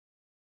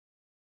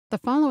The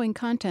following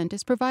content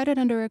is provided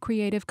under a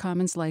Creative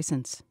Commons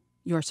license.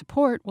 Your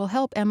support will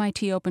help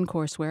MIT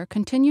OpenCourseware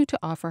continue to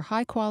offer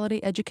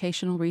high-quality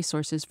educational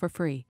resources for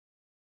free.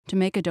 To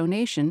make a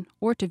donation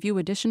or to view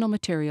additional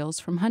materials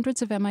from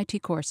hundreds of MIT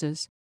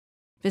courses,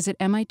 visit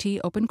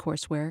MIT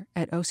OpenCourseware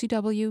at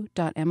ocw.mit.edu.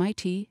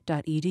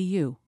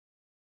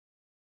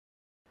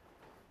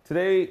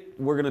 Today,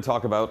 we're going to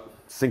talk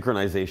about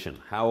synchronization,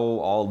 how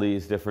all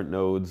these different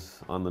nodes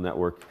on the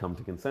network come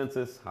to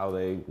consensus, how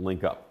they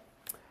link up.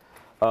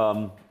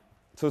 So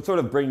it's sort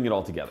of bringing it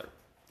all together.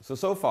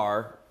 So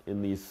far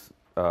in these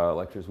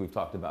lectures, we've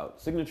talked about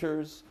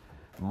signatures,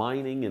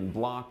 mining and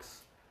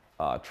blocks,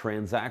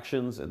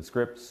 transactions and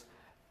scripts,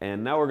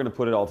 and now we're going to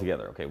put it all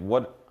together. Okay,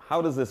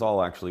 how does this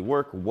all actually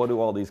work? What do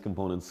all these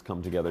components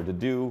come together to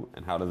do,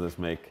 and how does this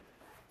make,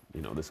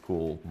 this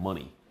cool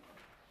money?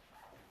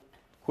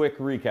 Quick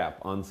recap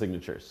on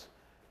signatures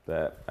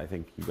that I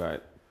think you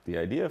got the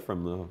idea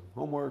from the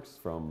homeworks,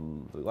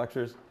 from the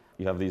lectures.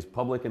 You have these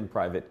public and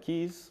private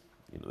keys.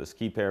 This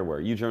key pair where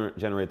you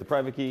generate the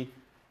private key,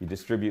 you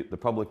distribute the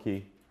public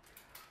key.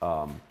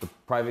 The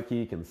private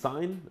key can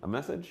sign a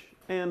message,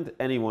 and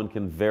anyone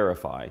can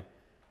verify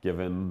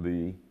given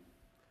the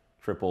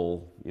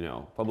triple,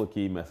 public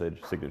key message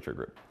signature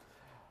group.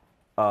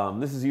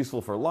 This is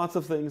useful for lots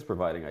of things,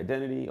 providing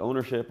identity,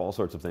 ownership, all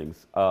sorts of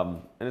things. And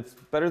it's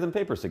better than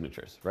paper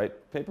signatures, right?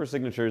 Paper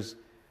signatures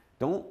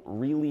don't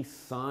really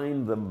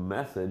sign the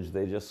message,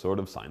 they just sort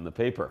of sign the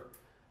paper.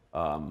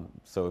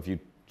 So if you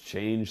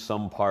change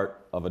some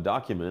part of a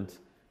document,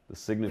 the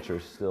signature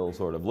still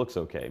sort of looks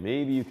okay.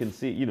 Maybe you can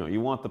see, you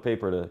want the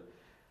paper to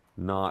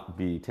not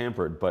be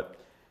tampered, but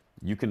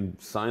you can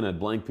sign a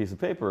blank piece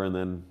of paper and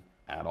then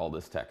add all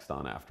this text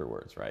on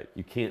afterwards, right?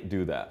 You can't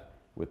do that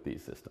with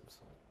these systems.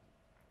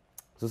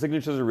 So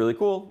signatures are really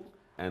cool,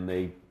 and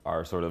they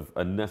are sort of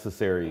a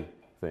necessary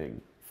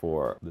thing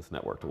for this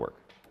network to work.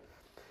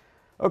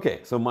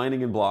 Okay, so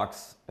mining and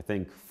blocks, I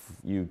think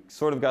you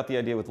sort of got the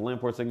idea with the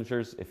Lamport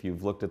signatures. If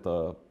you've looked at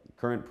the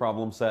current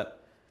problem set,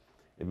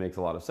 it makes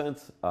a lot of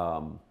sense.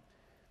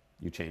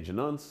 You change a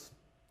nonce,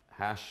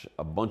 hash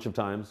a bunch of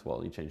times.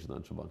 Well, you change the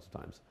nonce a bunch of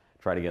times.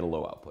 Try to get a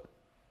low output.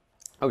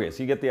 Okay,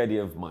 so you get the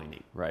idea of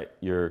mining, right?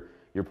 You're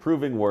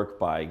proving work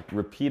by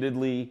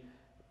repeatedly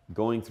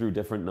going through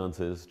different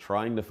nonces,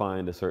 trying to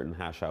find a certain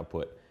hash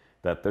output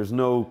that there's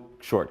no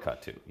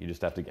shortcut to. You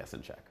just have to guess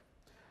and check.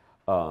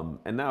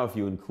 And now if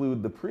you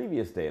include the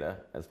previous data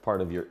as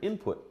part of your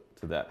input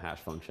to that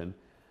hash function,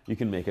 you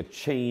can make a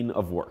chain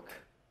of work.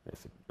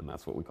 And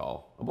that's what we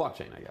call a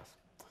blockchain, I guess.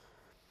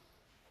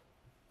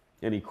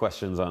 Any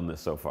questions on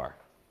this so far?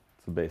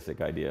 It's a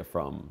basic idea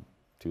from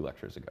 2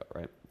 lectures ago,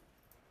 right?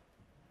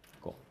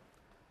 Cool.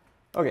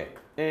 Okay,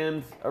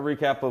 and a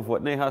recap of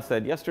what Neha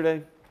said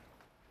yesterday.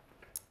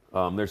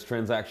 There's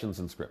transactions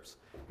and scripts.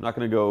 I'm not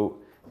going to go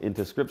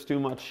into scripts too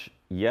much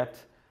yet,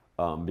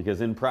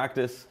 because in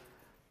practice,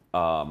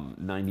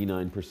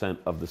 99%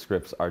 of the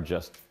scripts are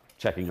just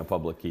checking a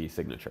public key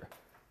signature,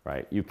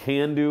 right? You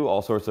can do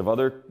all sorts of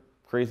other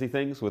crazy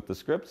things with the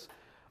scripts,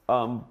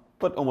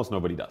 but almost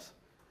nobody does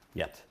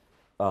yet.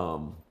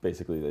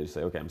 Basically, they just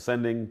say, okay, I'm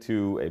sending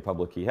to a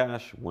public key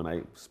hash. When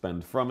I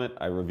spend from it,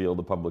 I reveal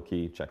the public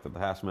key, check that the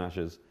hash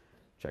matches,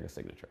 check a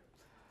signature.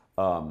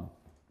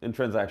 And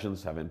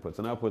transactions have inputs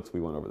and outputs.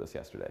 We went over this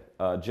yesterday.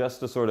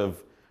 Just a sort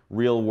of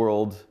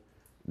real-world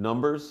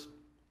numbers.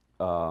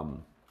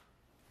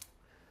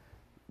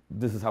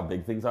 This is how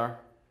big things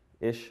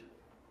are-ish.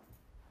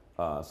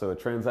 So a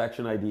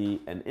transaction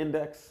ID and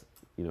index,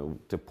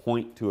 to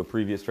point to a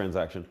previous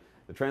transaction.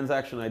 The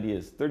transaction ID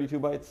is 32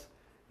 bytes.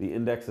 The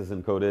index is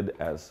encoded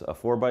as a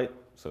 4-byte,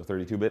 so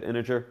 32-bit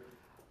integer,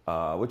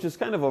 which is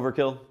kind of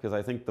overkill because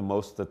I think the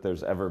most that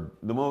there's ever,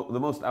 the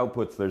most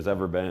outputs there's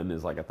ever been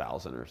is like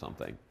 1,000 or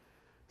something.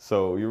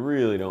 So you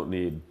really don't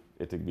need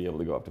it to be able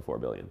to go up to 4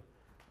 billion.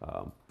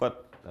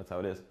 But that's how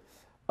it is.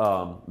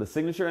 The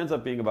signature ends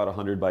up being about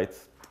 100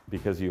 bytes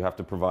because you have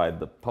to provide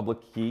the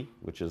public key,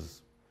 which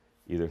is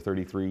either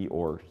 33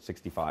 or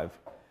 65.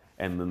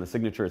 And then the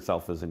signature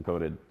itself is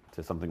encoded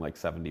to something like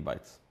 70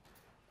 bytes.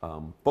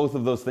 Both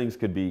of those things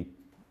could be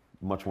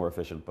much more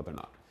efficient, but they're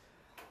not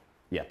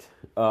yet.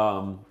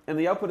 And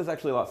the output is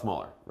actually a lot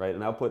smaller, right?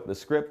 An output, the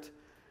script,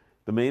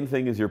 the main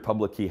thing is your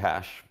public key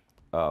hash,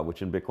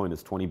 which in Bitcoin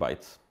is 20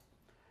 bytes.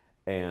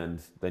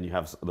 And then you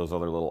have those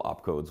other little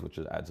opcodes, which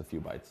adds a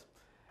few bytes.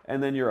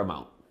 And then your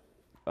amount,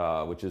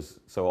 which is,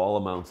 so all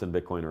amounts in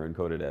Bitcoin are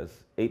encoded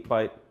as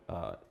 8-byte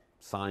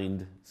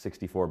signed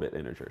 64-bit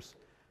integers.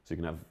 So you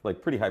can have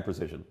like pretty high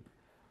precision.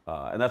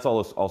 And that's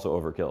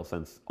also overkill,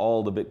 since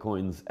all the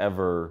Bitcoins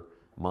ever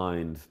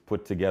mined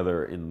put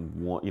together in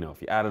one, if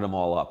you added them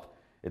all up,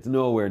 it's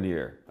nowhere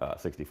near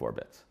 64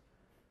 bits,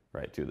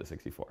 right, 2 to the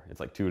 64. It's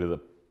like 2 to the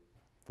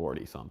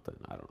 40 something,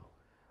 I don't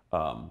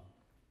know.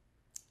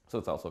 So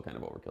it's also kind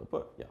of overkill,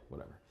 but yeah,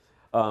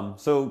 whatever.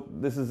 So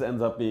this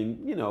ends up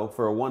being,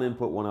 for a 1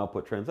 input, 1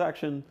 output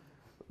transaction,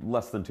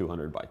 less than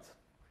 200 bytes.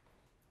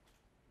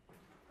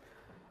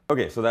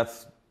 Okay, so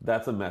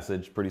that's a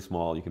message, pretty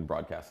small. You can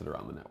broadcast it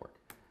around the network.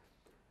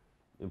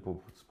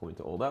 Inputs point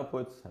to old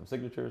outputs, have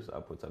signatures,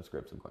 outputs have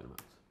scripts and coin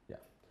amounts. Yeah.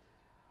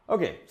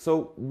 Okay,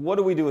 so what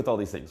do we do with all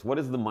these things? What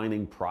is the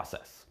mining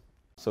process?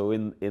 So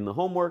in the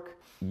homework,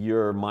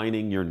 you're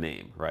mining your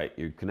name, right?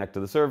 You connect to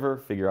the server,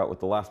 figure out what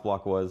the last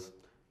block was,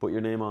 put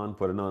your name on,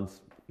 put a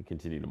nonce, you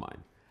continue to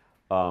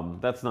mine.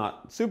 That's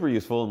not super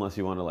useful unless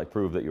you want to like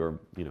prove that you're,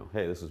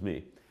 hey, this was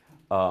me.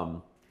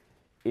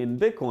 In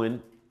Bitcoin,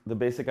 the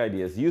basic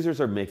idea is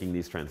users are making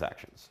these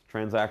transactions.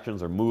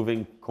 Transactions are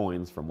moving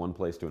coins from one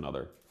place to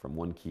another, from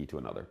one key to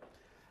another.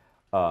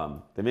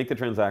 They make the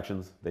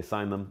transactions, they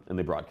sign them, and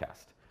they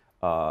broadcast.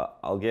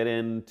 I'll get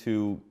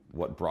into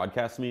what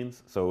broadcast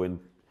means. So in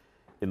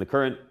the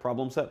current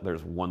problem set,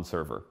 there's one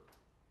server,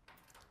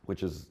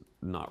 which is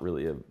not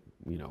really a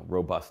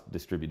robust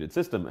distributed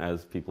system,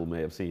 as people may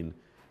have seen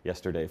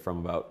yesterday from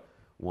about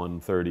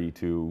 1:30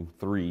 to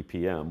 3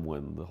 p.m.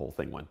 when the whole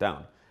thing went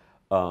down.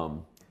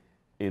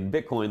 In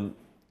Bitcoin,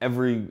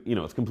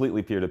 it's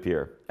completely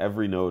peer-to-peer.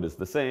 Every node is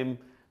the same.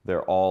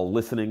 They're all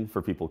listening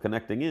for people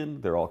connecting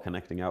in. They're all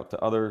connecting out to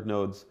other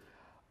nodes.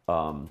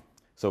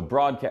 So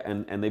broadcast,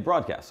 and they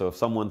broadcast. So if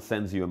someone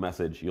sends you a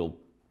message, you'll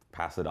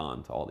pass it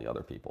on to all the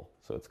other people.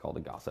 So it's called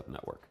a gossip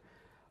network.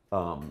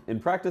 In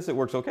practice, it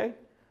works okay.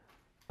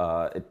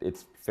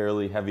 It's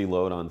fairly heavy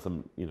load on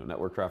some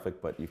network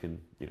traffic, but you can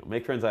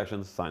make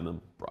transactions, sign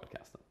them,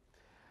 broadcast them.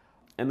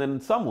 And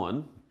then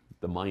someone,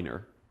 the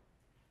miner,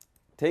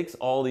 takes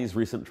all these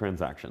recent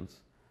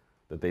transactions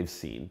that they've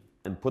seen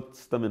and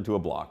puts them into a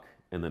block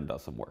and then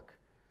does some work.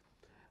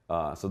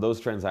 So those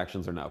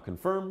transactions are now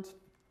confirmed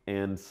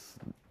and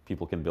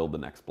people can build the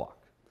next block.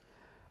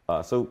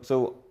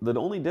 So the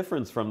only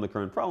difference from the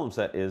current problem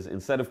set is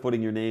instead of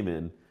putting your name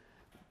in,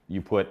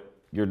 you put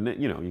you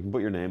can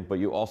put your name, but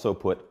you also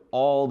put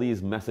all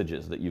these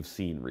messages that you've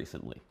seen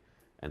recently.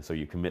 And so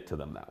you commit to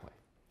them that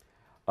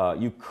way.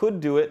 You could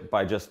do it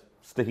by just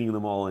sticking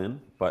them all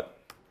in, but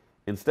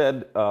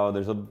instead,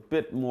 there's a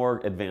bit more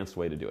advanced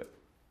way to do it.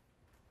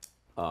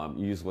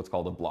 You use what's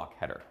called a block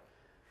header.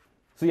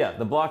 So yeah,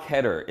 the block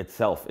header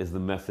itself is the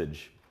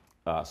message.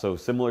 So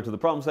similar to the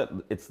problem set,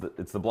 it's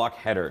the block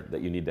header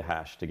that you need to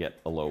hash to get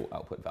a low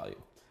output value,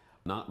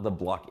 not the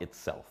block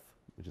itself,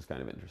 which is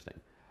kind of interesting.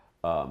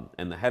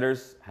 And the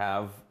headers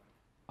have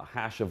a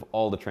hash of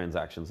all the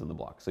transactions in the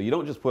block. So you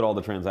don't just put all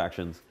the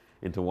transactions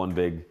into one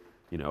big,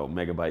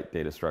 megabyte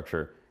data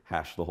structure,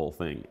 hash the whole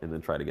thing, and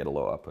then try to get a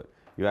low output.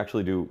 You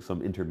actually do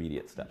some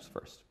intermediate steps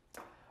first.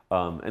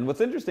 And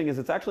what's interesting is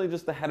it's actually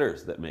just the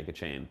headers that make a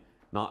chain,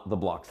 not the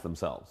blocks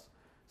themselves.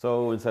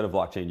 So instead of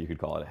blockchain, you could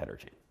call it a header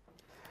chain.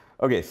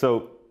 Okay,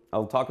 so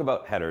I'll talk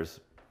about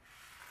headers.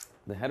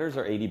 The headers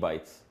are 80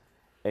 bytes,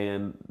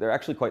 and they're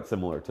actually quite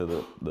similar to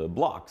the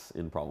blocks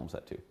in problem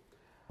set 2.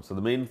 So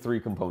the main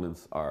three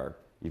components are,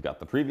 you've got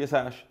the previous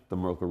hash, the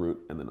Merkle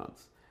root, and the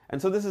nonce.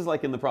 And so this is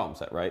like in the problem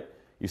set, right?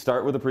 You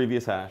start with the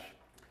previous hash,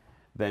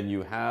 then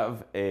you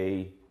have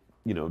a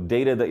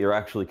data that you're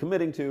actually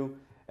committing to,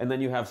 and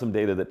then you have some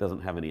data that doesn't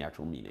have any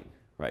actual meaning,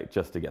 right?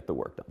 Just to get the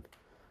work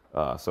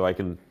done. So I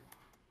can,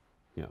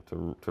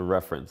 to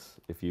reference,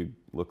 if you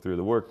look through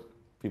the work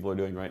people are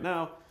doing right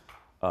now,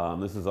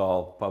 this is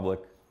all public,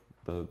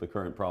 the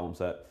current problem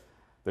set.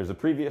 There's a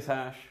previous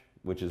hash,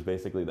 which is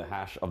basically the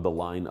hash of the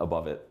line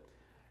above it.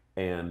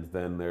 And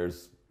then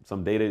there's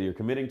some data you're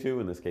committing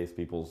to, in this case,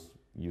 people's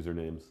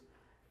usernames,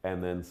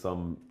 and then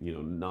some,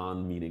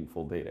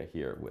 non-meaningful data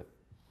here with,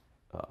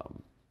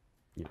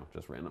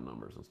 just random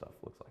numbers and stuff,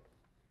 looks like.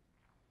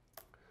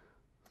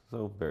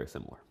 So very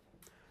similar.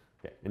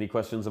 Okay, any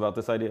questions about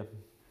this idea?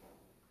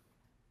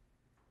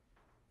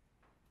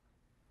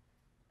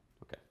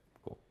 Okay,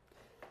 cool.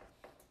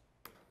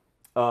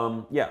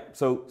 Yeah,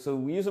 so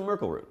we use a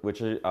Merkle root,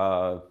 which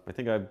I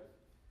think I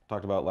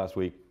talked about last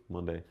week,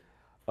 Monday.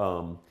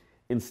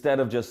 Instead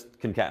of just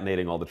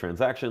concatenating all the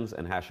transactions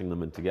and hashing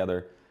them in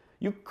together,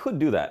 you could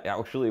do that.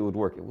 Actually, it would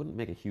work. It wouldn't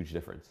make a huge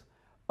difference.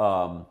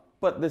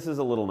 But this is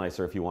a little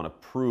nicer if you want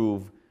to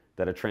prove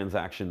that a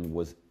transaction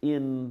was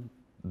in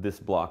this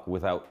block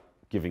without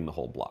giving the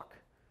whole block,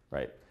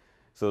 right?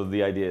 So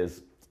the idea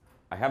is,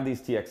 I have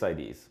these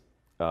TXIDs,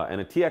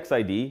 and a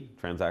TXID,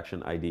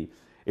 transaction ID,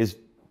 is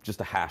just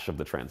a hash of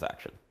the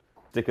transaction.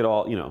 Stick it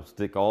all,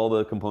 stick all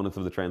the components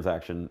of the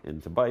transaction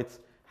into bytes,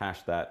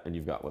 hash that, and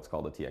you've got what's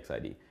called a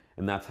TXID.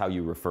 And that's how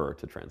you refer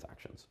to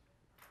transactions.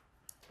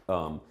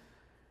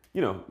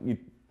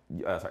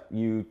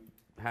 You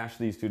hash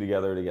these two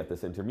together to get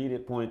this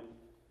intermediate point,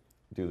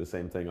 do the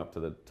same thing up to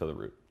the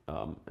root.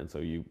 And so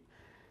you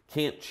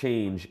can't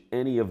change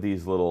any of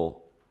these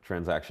little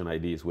transaction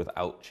IDs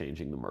without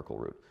changing the Merkle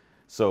root.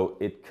 So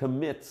it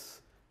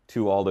commits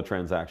to all the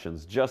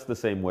transactions just the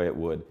same way it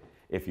would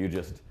if you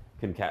just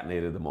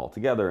concatenated them all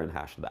together and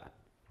hashed that.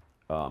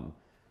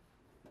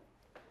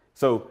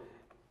 So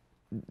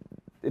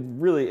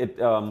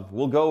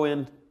we'll go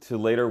into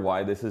later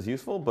why this is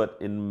useful, but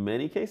in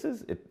many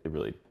cases, it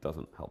really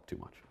doesn't help too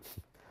much.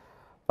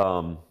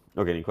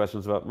 Okay, any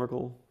questions about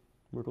Merkle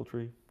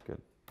tree?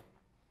 Good.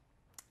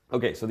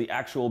 Okay, so the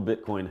actual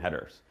Bitcoin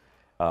headers,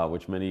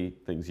 which many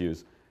things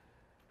use,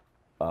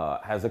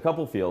 has a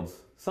couple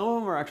fields. Some of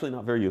them are actually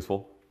not very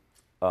useful.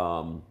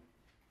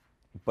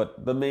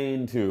 But the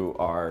main two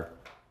are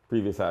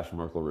previous hash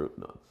Merkle root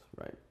nodes,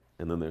 right?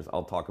 And then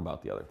I'll talk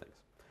about the other things.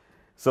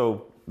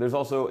 So there's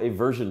also a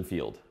version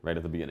field right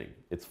at the beginning.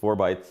 It's 4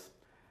 bytes.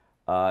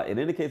 It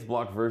indicates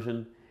block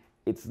version.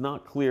 It's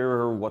not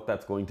clear what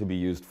that's going to be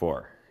used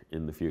for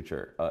in the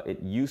future.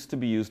 It used to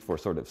be used for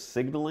sort of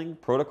signaling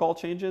protocol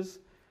changes.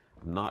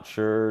 I'm not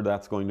sure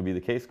that's going to be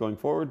the case going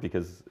forward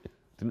because it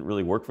didn't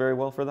really work very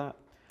well for that.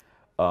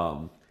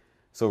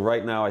 So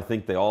right now I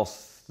think they all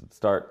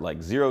start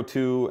like 0,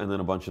 2, and then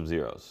a bunch of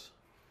zeros.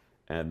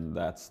 And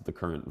that's the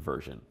current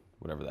version,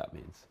 whatever that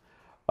means.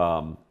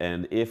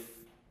 And if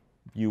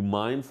you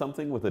mine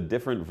something with a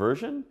different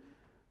version,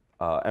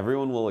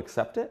 everyone will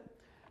accept it,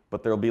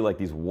 but there'll be like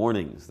these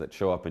warnings that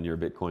show up in your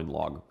Bitcoin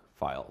log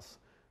files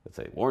that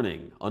say,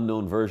 warning,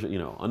 unknown version,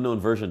 unknown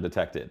version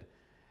detected.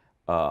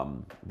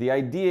 The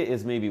idea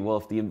is maybe, well,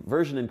 if the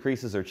version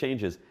increases or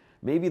changes,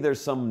 maybe there's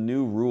some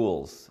new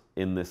rules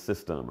in this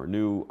system or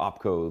new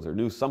opcodes or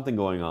new something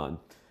going on,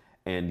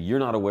 and you're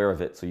not aware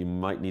of it, so you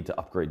might need to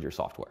upgrade your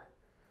software.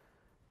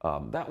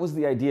 That was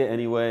the idea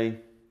anyway.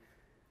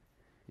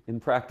 In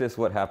practice,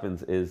 what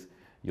happens is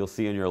you'll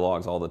see in your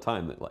logs all the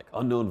time that like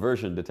unknown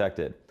version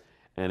detected,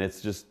 and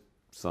it's just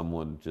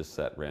someone just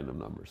set random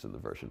numbers in the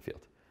version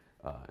field,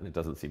 and it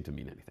doesn't seem to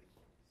mean anything.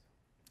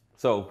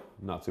 So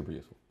not super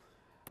useful.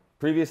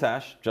 Previous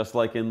hash, just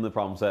like in the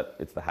problem set,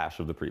 it's the hash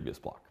of the previous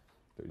block,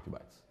 32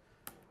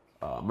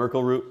 bytes.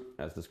 Merkle root,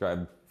 as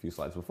described a few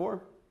slides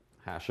before,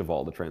 hash of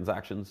all the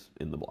transactions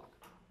in the block.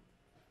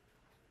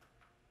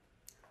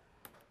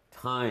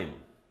 Time,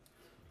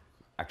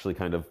 actually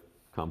kind of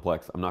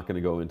complex. I'm not going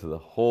to go into the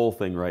whole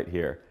thing right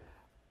here.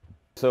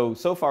 So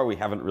far we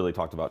haven't really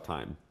talked about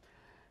time.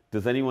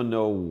 Does anyone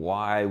know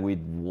why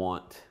we'd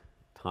want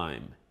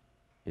time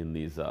in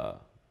these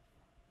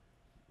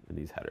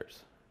headers?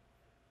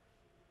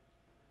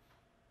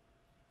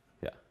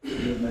 Yeah.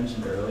 You had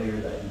mentioned earlier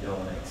that you don't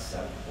want to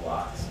accept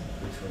blocks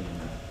between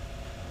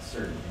a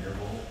certain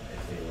interval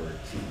if they were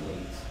too late.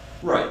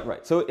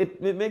 Right. So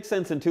it makes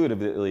sense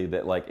intuitively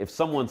that like if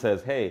someone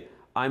says, hey,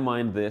 I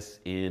mined this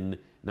in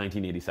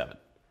 1987,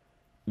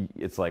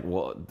 it's like,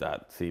 well,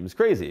 that seems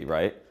crazy,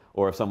 right?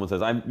 Or if someone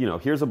says,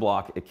 here's a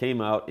block, it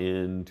came out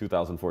in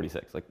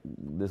 2046, like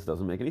this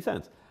doesn't make any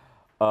sense.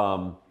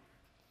 So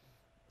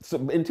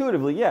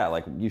intuitively, yeah,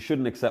 like you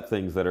shouldn't accept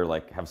things that are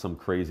like have some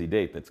crazy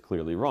date that's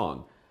clearly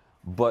wrong.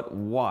 But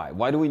why?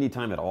 Why do we need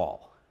time at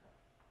all?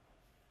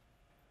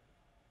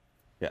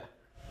 Yeah.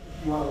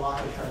 You want to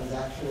lock a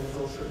transaction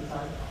until a certain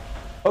time?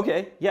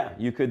 Okay, yeah,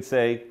 you could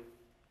say,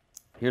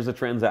 here's a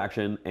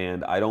transaction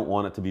and I don't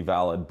want it to be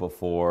valid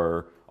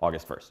before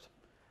August 1st.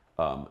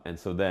 And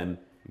so then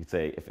you could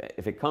say,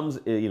 if it comes,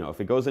 if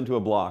it goes into a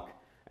block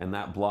and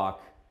that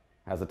block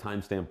has a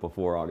timestamp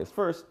before August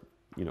 1st,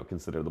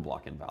 consider the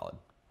block invalid.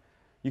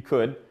 You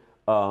could.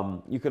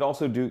 You can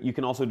also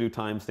do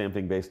time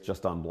stamping based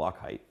just on block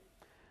height.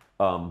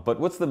 But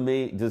what's the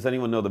main, does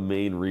anyone know the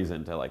main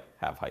reason to like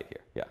have height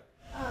here? Yeah.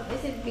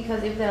 Is it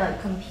because if they're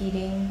like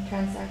competing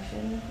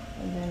transactions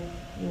and then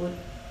you would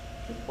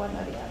pick one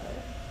or the other?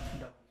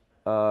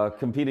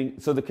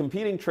 So the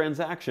competing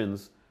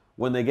transactions,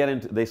 when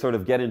they sort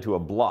of get into a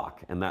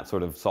block, and that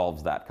sort of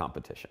solves that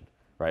competition,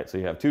 right? So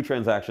you have two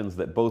transactions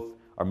that both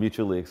are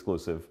mutually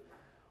exclusive.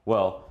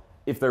 Well,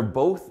 if they're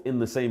both in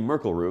the same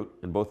Merkle root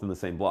and both in the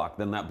same block,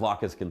 then that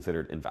block is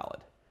considered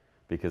invalid.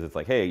 Because it's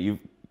like, hey, you've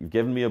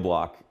given me a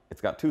block,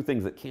 it's got two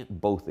things that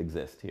can't both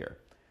exist here.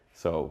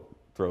 So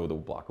throw the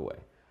block away.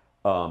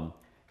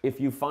 If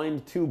you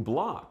find two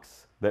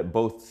blocks that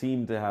both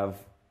seem to have,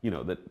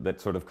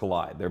 that sort of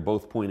collide, they're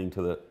both pointing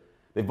to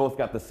they've both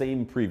got the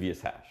same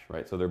previous hash,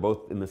 right? So they're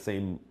both in the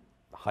same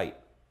height,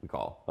 we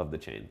call, of the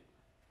chain.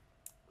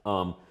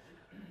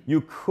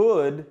 You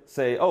could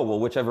say, oh, well,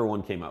 whichever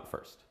one came out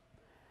first,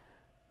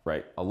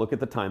 right? I'll look at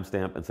the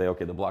timestamp and say,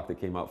 okay, the block that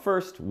came out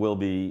first will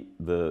be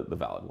the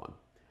valid one.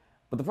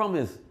 But the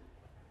problem is,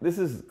 this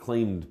is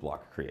claimed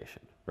block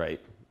creation, right?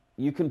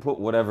 You can put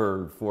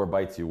whatever 4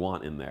 bytes you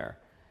want in there.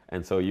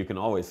 And so you can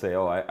always say,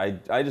 oh,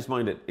 I just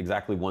mined it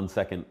exactly 1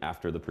 second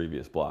after the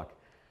previous block.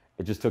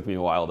 It just took me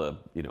a while to,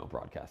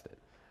 broadcast it.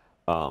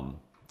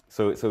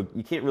 So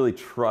you can't really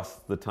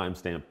trust the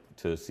timestamp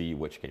to see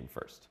which came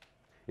first.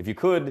 If you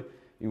could,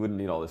 you wouldn't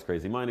need all this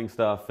crazy mining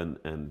stuff,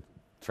 and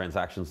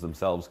transactions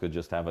themselves could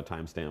just have a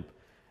timestamp,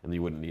 and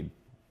you wouldn't need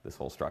this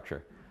whole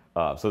structure.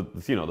 So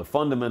the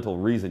fundamental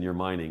reason you're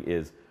mining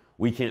is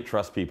we can't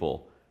trust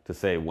people to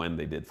say when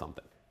they did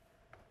something,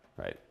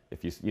 right?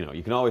 If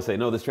you can always say,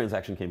 no, this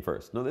transaction came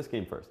first. No, this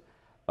came first.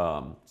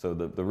 So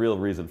the real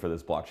reason for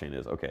this blockchain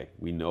is, okay,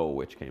 we know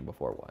which came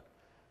before what.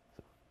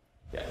 So,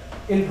 yeah.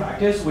 In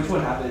practice, which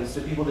one happens?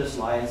 Do people just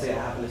lie and say it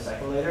happened a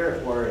second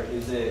later, or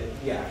is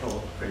it the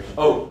actual creation?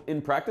 Oh,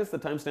 in practice, the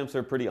timestamps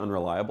are pretty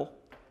unreliable.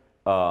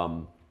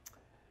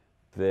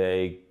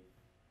 They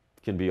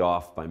can be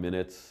off by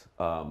minutes.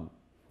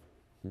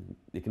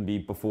 It can be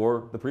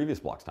before the previous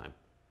block's time,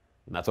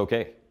 and that's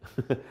okay.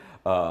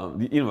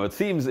 It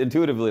seems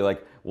intuitively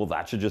like, well,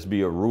 that should just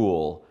be a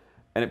rule,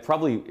 And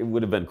it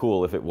would have been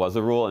cool if it was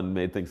a rule and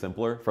made things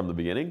simpler from the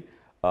beginning.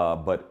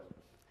 But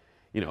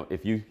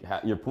if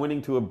you're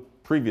pointing to a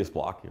previous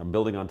block, I'm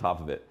building on top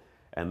of it,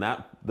 and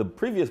the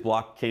previous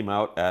block came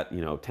out at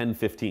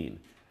 10:15,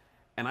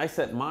 and I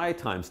set my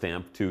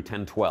timestamp to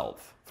 10:12,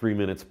 3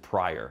 minutes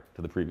prior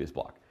to the previous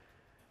block.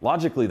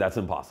 Logically, that's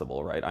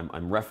impossible, right?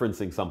 I'm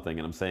referencing something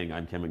and I'm saying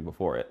I'm coming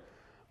before it,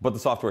 but the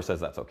software says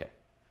that's okay.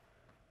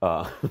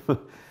 So for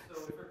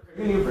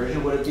creating a new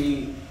version, would it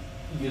be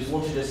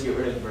useful to just get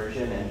rid of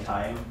version and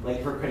time,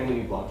 like for creating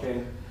a new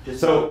blockchain?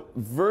 So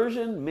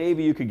version,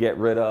 maybe you could get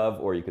rid of,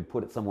 or you could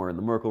put it somewhere in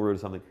the Merkle root or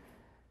something.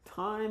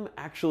 Time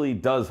actually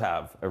does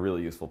have a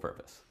really useful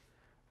purpose.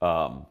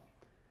 Does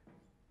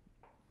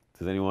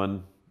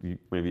anyone,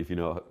 maybe if you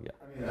know, yeah.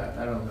 I mean,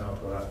 I don't know,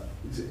 but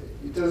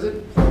does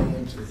it play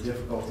into the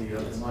difficulty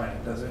of the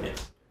mine, does it?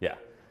 Yes. Yeah.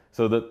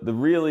 So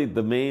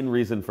the main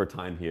reason for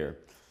time here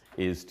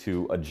is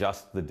to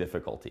adjust the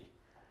difficulty.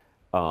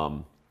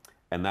 And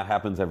that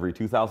happens every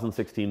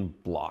 2016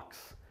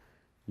 blocks.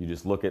 You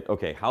just look at,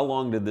 okay, how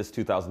long did this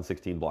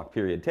 2016 block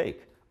period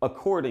take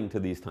according to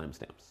these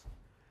timestamps?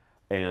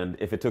 And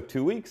if it took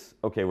 2 weeks,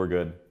 okay, we're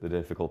good. The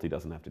difficulty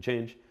doesn't have to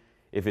change.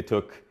 If it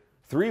took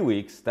 3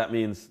 weeks, that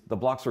means the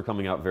blocks were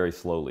coming out very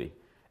slowly,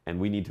 and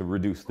we need to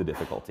reduce the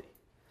difficulty.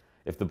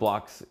 If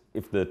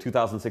the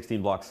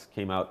 2016 blocks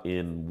came out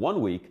in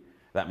 1 week,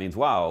 that means,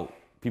 wow,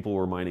 people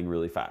were mining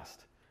really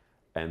fast.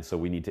 And so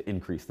we need to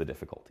increase the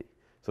difficulty.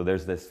 So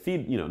there's this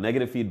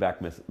negative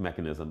feedback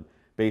mechanism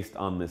based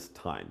on this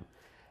time.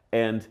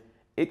 And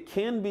it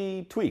can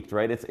be tweaked,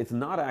 right? It's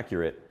not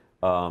accurate.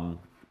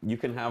 You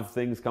can have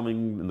things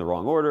coming in the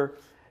wrong order.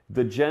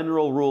 The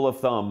general rule of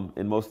thumb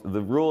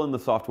the rule in the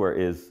software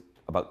is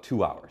about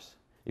 2 hours.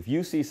 If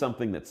you see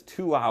something that's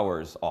 2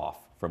 hours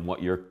off from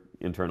what your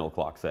internal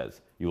clock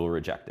says, you will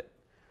reject it.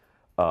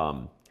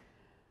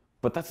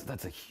 But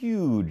that's a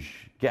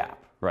huge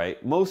gap,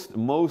 right? Most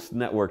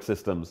network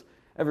systems,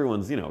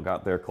 everyone's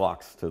got their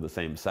clocks to the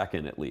same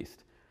second at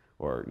least,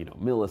 or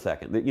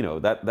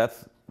millisecond.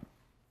 That's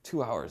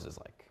 2 hours is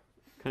like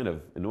kind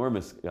of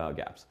enormous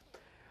gaps.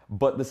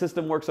 But the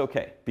system works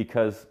okay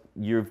because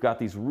you've got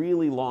these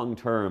really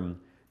long-term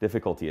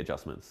difficulty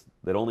adjustments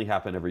that only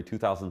happen every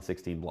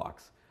 2016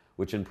 blocks,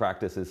 which in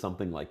practice is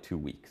something like 2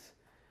 weeks.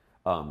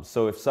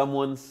 So if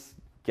someone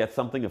gets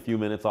something a few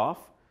minutes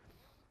off,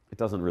 it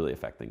doesn't really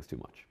affect things too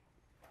much.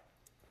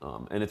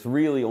 And it's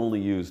really only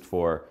used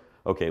for,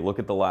 okay, look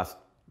at the last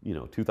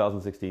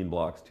 2016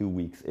 blocks, 2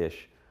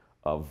 weeks-ish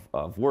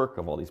of work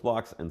of all these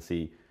blocks and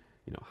see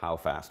how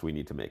fast we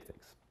need to make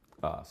things.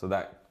 So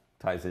that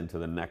ties into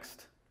the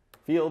next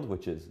field,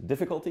 which is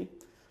difficulty.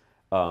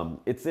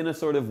 It's in a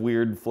sort of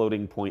weird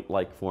floating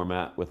point-like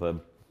format with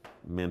a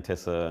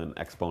mantissa and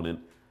exponent,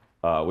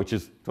 which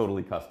is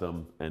totally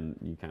custom, and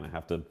you kind of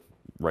have to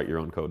write your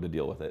own code to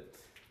deal with it.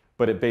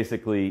 But it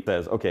basically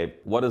says, okay,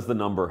 what does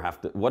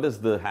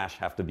the hash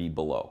have to be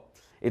below?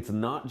 It's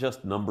not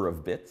just number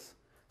of bits.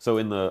 So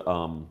in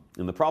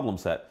the problem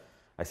set,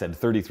 I said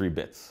 33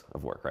 bits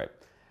of work, right?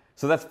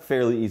 So that's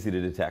fairly easy to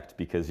detect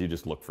because you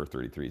just look for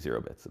 33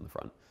 0 bits in the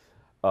front.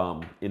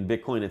 In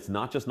Bitcoin, it's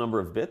not just number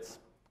of bits,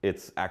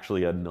 it's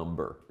actually a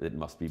number that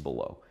must be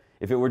below.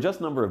 If it were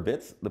just number of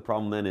bits, the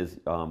problem then is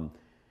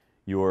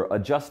your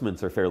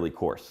adjustments are fairly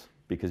coarse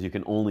because you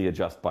can only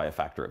adjust by a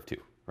factor of 2,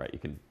 right? You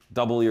can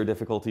double your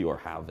difficulty or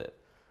halve it.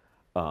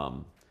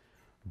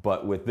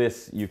 But with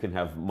this, you can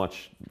have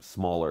much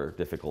smaller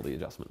difficulty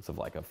adjustments of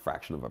like a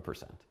fraction of a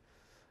percent.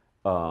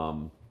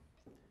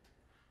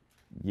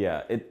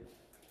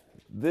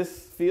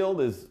 This field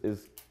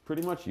is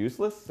pretty much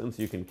useless since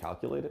you can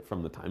calculate it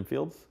from the time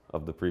fields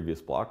of the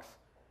previous blocks.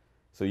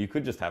 So you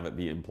could just have it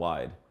be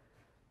implied,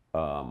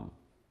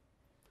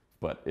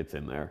 but it's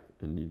in there,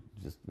 and you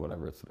just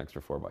whatever. It's an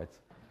extra 4 bytes.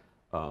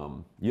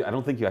 I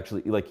don't think you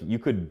actually you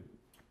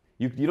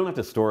don't have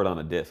to store it on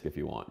a disk if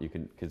you want.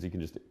 Because you can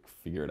just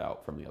figure it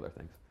out from the other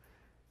things.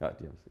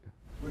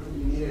 Wouldn't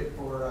you need it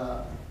for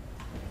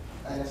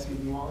an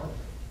SVD wallet?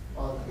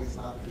 Well, I think it's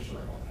not official.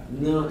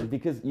 No,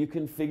 because you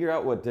can figure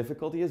out what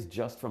difficulty is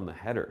just from the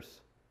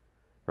headers,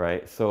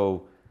 right?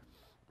 So,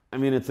 I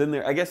mean, it's in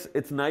there. I guess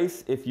it's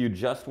nice if you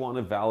just want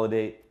to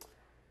validate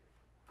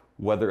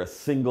whether a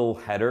single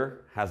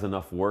header has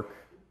enough work,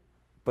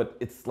 but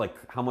it's like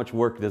how much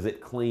work does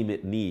it claim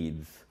it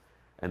needs,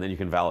 and then you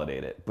can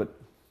validate it. But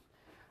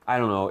I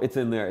don't know, it's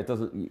in there. It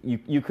doesn't.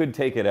 You could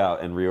take it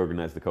out and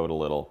reorganize the code a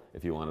little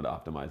if you wanted to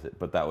optimize it,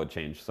 but that would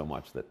change so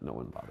much that no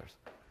one bothers.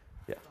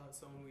 Yeah.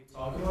 So when we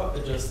talk about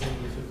adjusting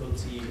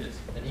difficulty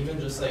and even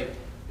just like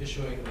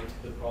issuing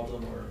like the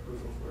problem or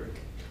proof of work,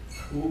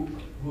 who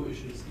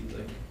issues these,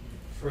 like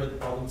for the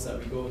problems that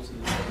we go to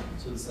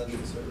the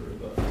central server?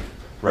 But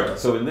right.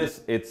 So in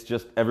this, it's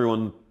just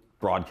everyone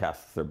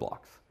broadcasts their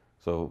blocks.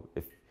 So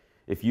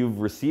if you've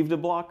received a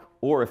block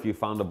or if you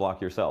found a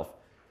block yourself,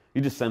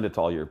 you just send it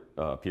to all your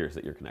peers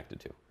that you're connected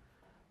to.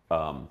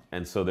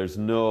 And so there's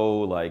no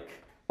like,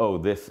 oh,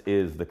 this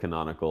is the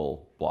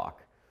canonical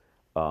block.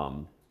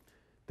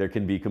 There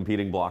can be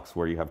competing blocks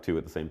where you have 2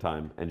 at the same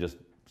time, and just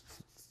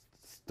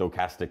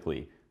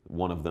stochastically,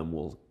 one of them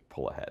will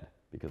pull ahead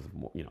because of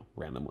more,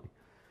 randomly.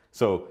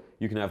 So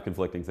you can have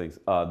conflicting things.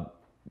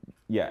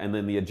 Yeah, and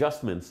then the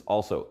adjustments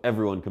also,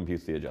 everyone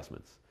computes the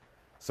adjustments.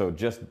 So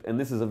and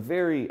this is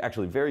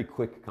actually very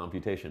quick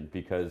computation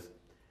because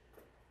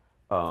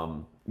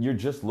you're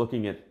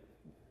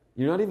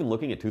not even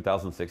looking at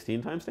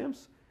 2016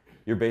 timestamps.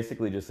 You're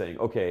basically just saying,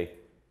 okay,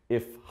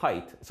 if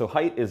so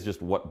height is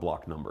just what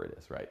block number it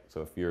is, right?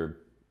 So if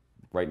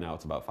right now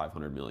it's about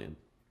 500 million,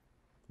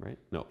 right?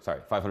 No,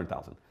 sorry,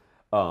 500,000.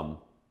 So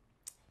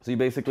you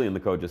basically in the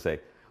code just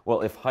say,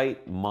 well, if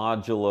height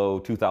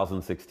modulo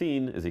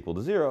 2016 is equal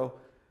to 0,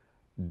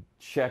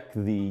 check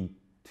the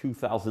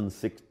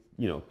 2006,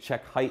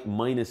 check height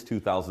minus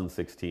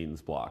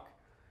 2016's block,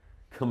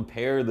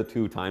 compare the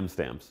two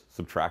timestamps,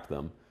 subtract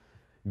them,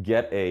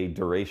 get a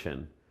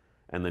duration,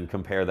 and then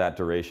compare that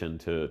duration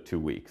to 2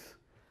 weeks,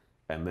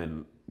 and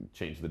then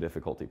change the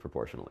difficulty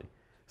proportionally.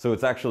 So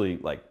it's actually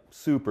like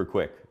super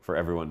quick for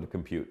everyone to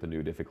compute the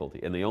new difficulty,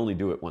 and they only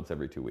do it once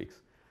every 2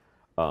 weeks.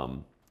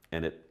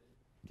 And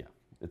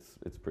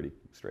it's pretty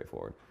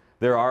straightforward.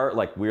 There are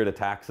like weird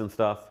attacks and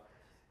stuff,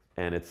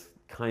 and it's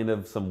kind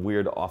of some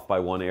weird off by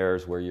one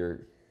errors where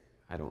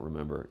I don't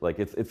remember. Like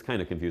it's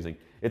kind of confusing.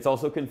 It's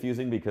also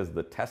confusing because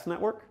the test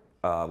network,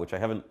 which I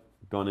haven't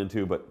gone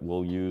into, but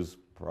we'll use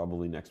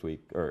probably next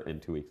week or in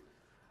 2 weeks.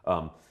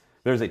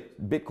 There's a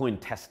Bitcoin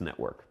test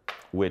network,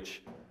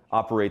 which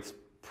operates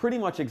pretty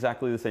much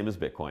exactly the same as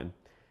Bitcoin,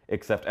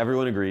 except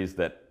everyone agrees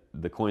that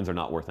the coins are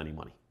not worth any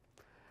money.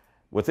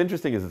 What's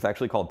interesting is it's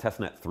actually called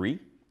testnet 3.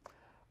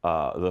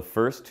 The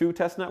first two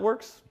test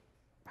networks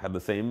had the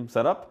same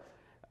setup.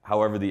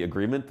 However, the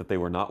agreement that they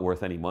were not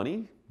worth any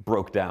money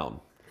broke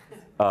down.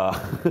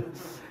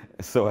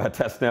 So at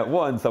testnet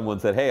 1, someone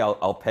said, hey,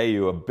 I'll pay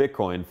you a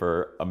Bitcoin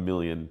for 1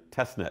 million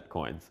testnet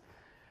coins.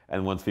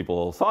 And once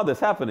people saw this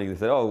happening, they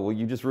said, oh, well,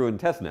 you just ruined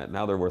testnet.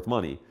 Now they're worth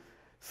money.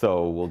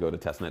 So we'll go to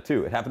testnet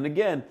 2. It happened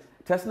again.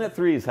 Testnet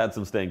 3 has had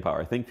some staying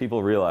power. I think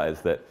people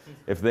realize that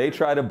if they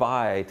try to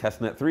buy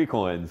testnet 3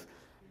 coins,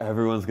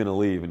 everyone's going to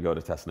leave and go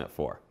to testnet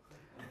 4.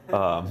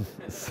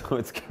 So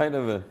it's kind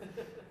of a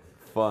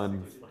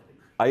fun.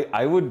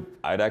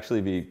 I'd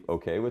actually be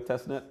okay with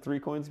testnet 3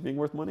 coins being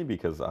worth money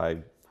because I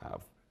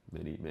have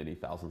many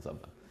thousands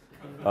of them.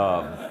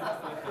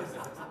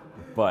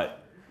 But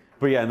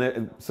yeah,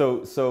 and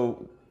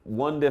so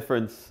one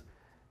difference,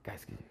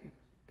 guys,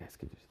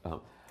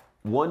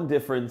 one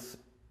difference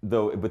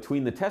though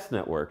between the test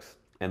networks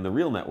and the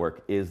real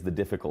network is the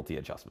difficulty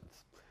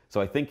adjustments.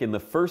 So I think in the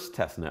first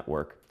test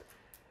network,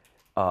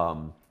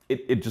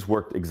 it just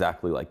worked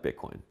exactly like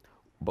Bitcoin.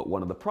 But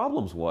one of the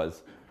problems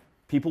was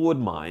people would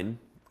mine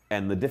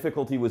and the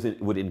difficulty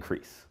would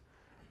increase.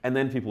 And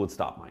then people would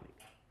stop mining.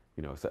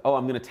 Say, oh,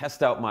 I'm going to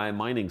test out my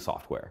mining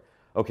software.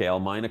 Okay, I'll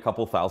mine a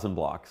couple thousand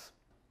blocks.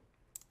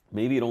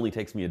 Maybe it only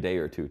takes me a day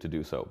or two to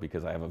do so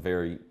because I have a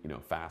very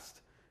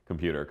fast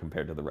computer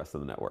compared to the rest of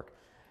the network.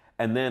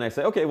 And then I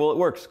say, okay, well, it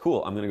works.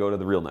 Cool. I'm going to go to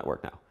the real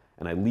network now.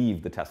 And I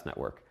leave the test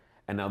network.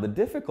 And now the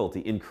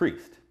difficulty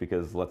increased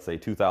because let's say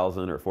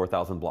 2,000 or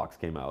 4,000 blocks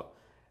came out.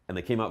 And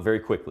they came out very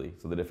quickly,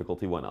 so the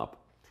difficulty went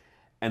up.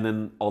 And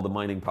then all the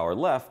mining power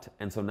left,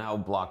 and so now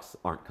blocks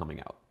aren't coming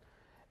out.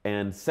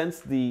 And since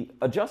the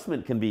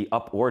adjustment can be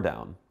up or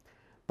down,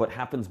 but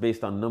happens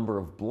based on number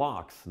of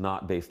blocks,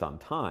 not based on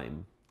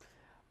time,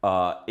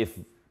 if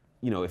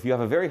you have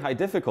a very high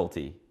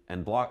difficulty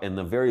and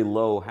a very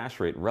low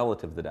hash rate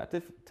relative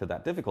to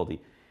that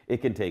difficulty, it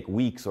can take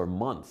weeks or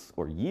months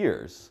or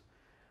years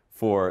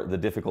for the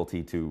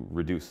difficulty to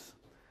reduce.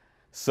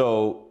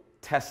 So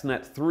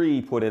testnet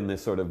 3 put in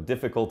this sort of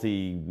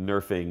difficulty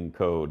nerfing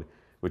code,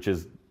 which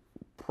is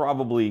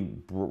probably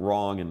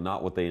wrong and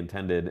not what they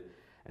intended.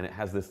 And it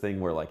has this thing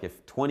where like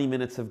if 20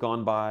 minutes have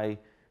gone by,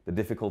 the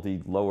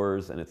difficulty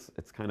lowers, and it's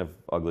kind of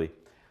ugly.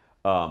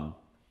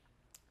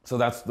 So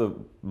that's the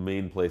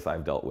main place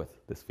I've dealt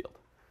with this field.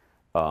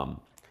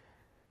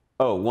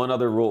 Oh, one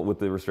other rule with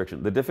the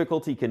restriction. The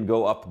difficulty can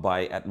go up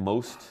by at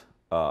most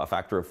a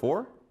factor of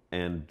 4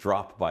 and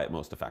drop by at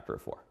most a factor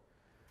of 4.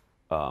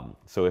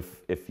 So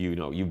if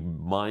you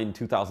mine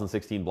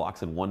 2016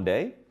 blocks in one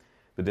day,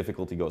 the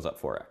difficulty goes up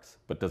 4x,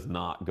 but does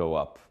not go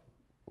up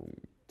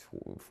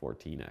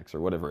 14x or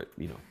whatever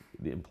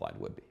the implied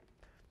would be.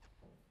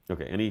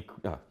 Okay,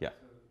 yeah.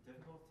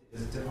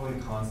 Is it difficulty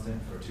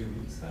constant for 2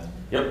 weeks then?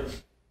 Yep.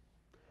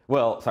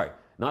 Well, sorry,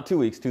 not 2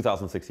 weeks,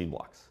 2016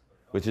 blocks,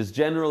 which is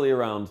generally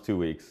around 2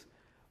 weeks,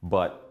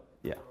 but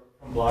yeah.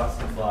 From blocks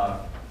to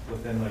block,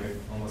 within like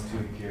almost 2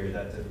 week period,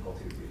 that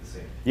difficulty would be the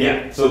same.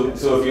 Yeah, so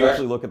if you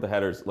actually look at the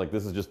headers, like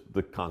this is just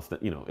the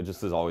constant, it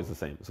just is always the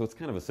same. So it's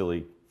kind of a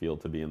silly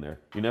field to be in there.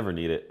 You never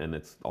need it, and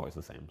it's always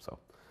the same, so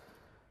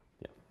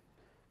yeah.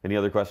 Any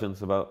other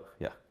questions about,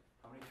 yeah?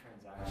 How many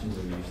transactions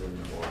are usually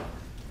in the block?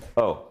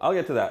 Oh, I'll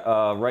get to that.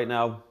 Right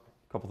now,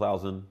 a couple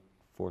thousand,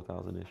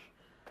 4,000-ish.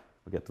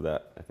 We'll get to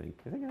that, I think.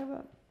 I have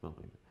that. No,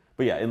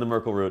 but yeah, in the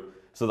Merkle root.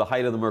 So the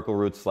height of the Merkle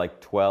root's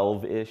like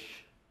 12-ish,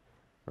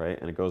 right?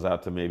 And it goes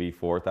out to maybe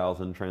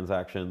 4,000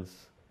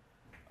 transactions.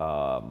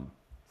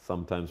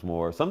 Sometimes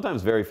more,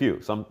 sometimes very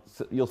few.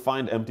 You'll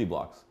find empty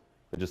blocks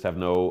that just have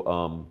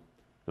no,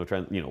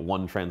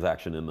 one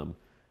transaction in them,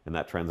 and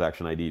that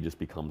transaction ID just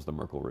becomes the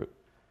Merkle root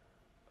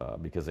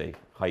because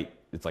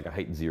it's like a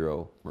height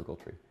 0 Merkle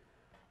tree.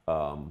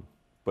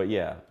 But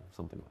yeah,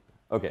 something like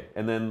that. Okay,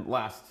 and then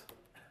last,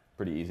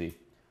 pretty easy.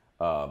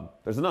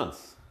 There's a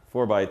nonce,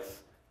 4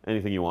 bytes.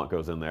 Anything you want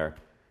goes in there.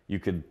 You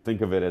could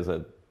think of it as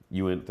a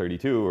uint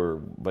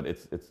 32, but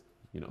it's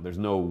there's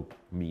no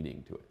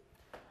meaning to it.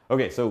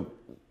 Okay, so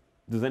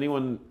does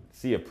anyone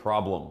see a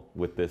problem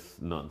with this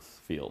nonce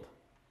field?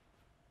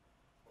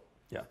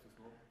 Yeah,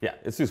 yeah,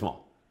 it's too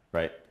small,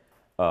 right?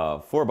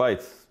 4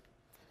 bytes.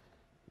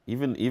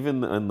 Even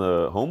in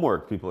the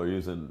homework, people are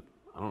using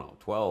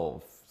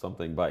 12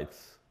 something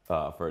bytes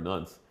for a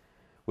nonce.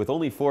 With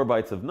only 4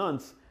 bytes of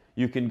nonce,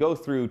 you can go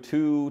through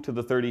 2 to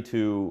the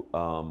 32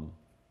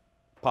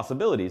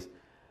 possibilities,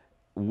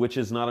 which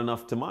is not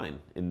enough to mine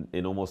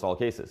in almost all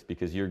cases,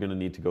 because you're going to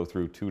need to go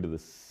through 2 to the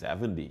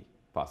 70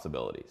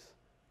 possibilities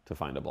to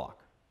find a block.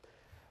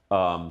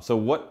 So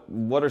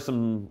what are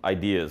some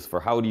ideas for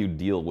how do you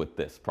deal with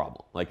this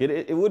problem? Like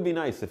it would be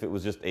nice if it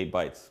was just 8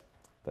 bytes.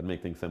 That'd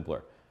make things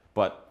simpler.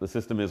 But the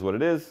system is what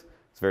it is.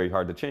 It's very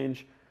hard to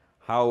change.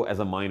 How, as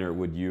a miner,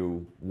 would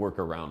you work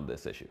around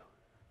this issue?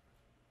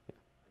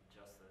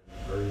 Adjust the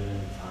version,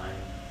 time.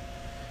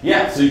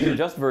 Yeah, so you can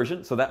adjust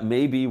version. So that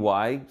may be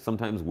why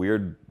sometimes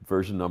weird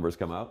version numbers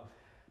come out.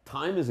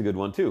 Time is a good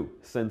one too,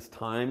 since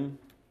time.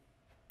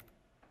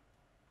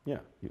 Yeah.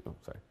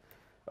 Sorry.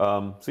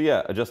 So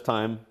yeah, adjust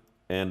time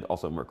and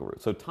also Merkle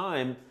root. So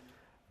time,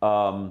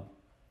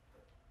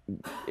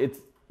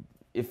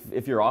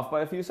 if you're off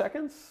by a few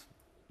seconds,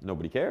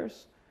 nobody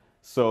cares.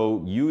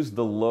 So use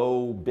the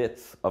low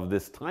bits of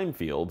this time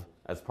field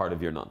as part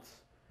of your nonce.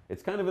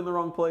 It's kind of in the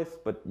wrong place,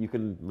 but you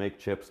can make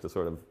chips to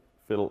sort of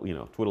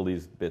twiddle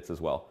these bits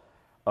as well.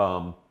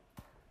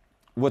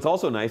 What's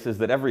also nice is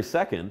that every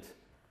second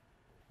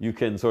you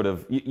can sort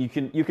of you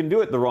can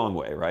do it the wrong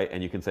way, right?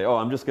 And you can say, oh,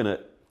 I'm just gonna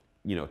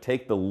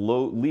take the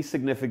least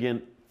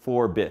significant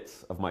 4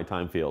 bits of my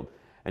time field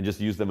and just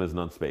use them as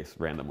nonce space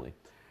randomly.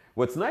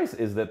 What's nice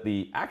is that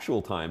the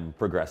actual time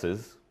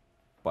progresses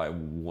by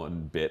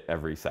 1 bit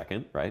every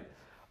second, right?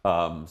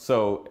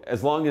 So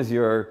as long as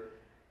your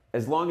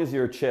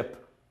chip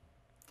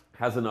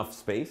has enough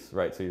space,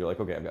 right? So you're like,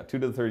 okay, I've got 2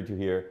 to the 32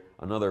 here,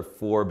 another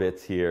 4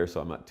 bits here,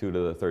 so I'm at 2 to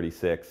the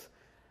 36.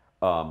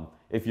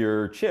 If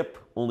your chip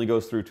only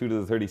goes through 2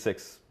 to the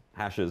 36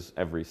 hashes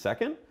every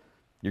second,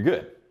 you're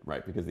good,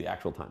 right? Because the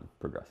actual time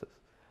progresses.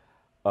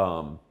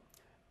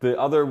 The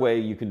other way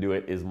you can do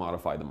it is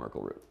modify the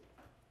Merkle root.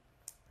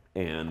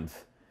 And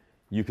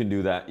you can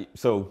do that.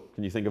 So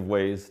can you think of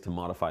ways to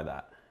modify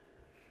that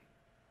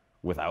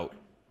without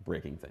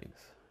breaking things?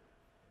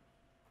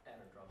 Add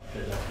or drop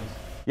transactions.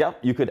 Yeah,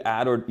 you could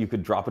add or you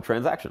could drop a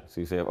transaction. So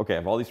you say, okay, I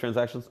have all these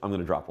transactions, I'm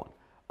going to drop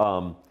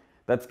one.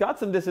 That's got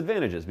some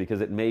disadvantages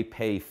because it may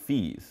pay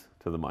fees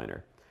to the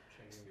miner.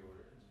 Changing the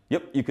orders.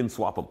 Yep, you can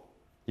swap them.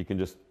 You can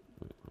just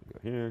go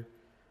here.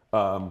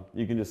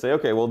 You can just say,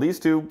 okay, well, these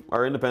 2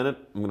 are independent.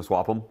 I'm going to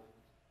swap them.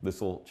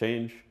 This will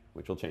change,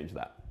 which will change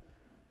that.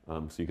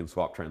 So you can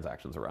swap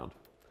transactions around.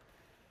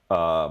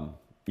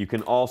 You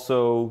can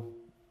also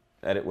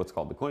edit what's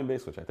called the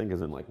Coinbase, which I think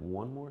is in like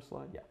one more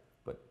slide.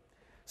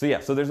 Yeah,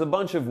 so there's a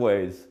bunch of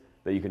ways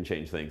that you can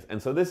change things.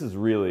 And so this is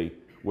really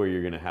where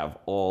you're going to have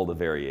all the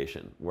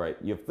variation, right?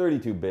 You have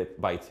 32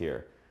 bytes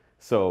here.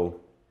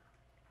 So,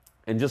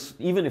 and just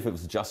even if it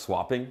was just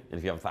swapping, and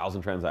if you have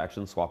 1,000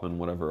 transactions, swap in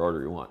whatever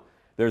order you want,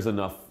 there's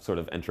enough sort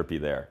of entropy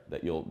there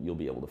that you'll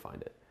be able to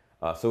find it.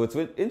 So what's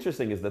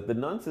interesting is that the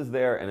nonce is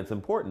there, and it's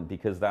important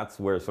because that's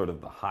where sort of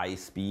the high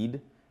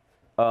speed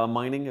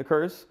mining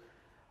occurs.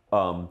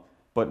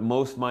 But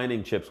most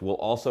mining chips will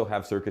also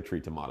have circuitry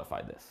to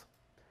modify this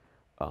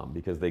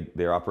because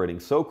they're operating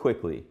so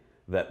quickly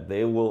that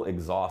they will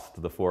exhaust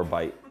the 4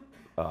 byte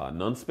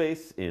nonce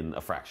space in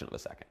a fraction of a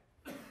second.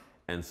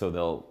 And so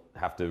they'll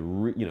have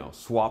to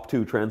swap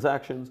 2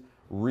 transactions,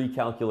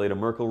 recalculate a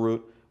Merkle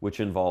root, which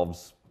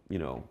involves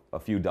a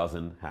few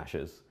dozen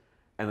hashes,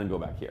 and then go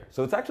back here.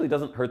 So it actually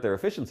doesn't hurt their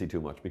efficiency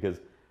too much because,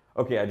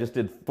 okay, I just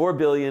did 4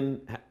 billion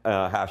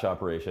hash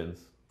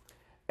operations,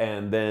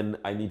 and then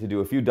I need to do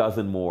a few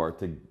dozen more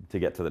to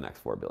get to the next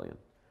 4 billion.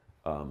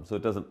 So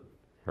it doesn't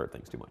hurt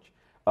things too much.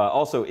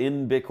 Also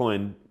in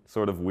Bitcoin,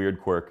 sort of weird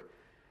quirk,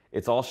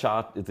 it's called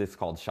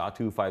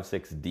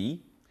SHA-256D.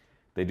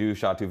 They do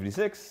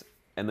SHA-256,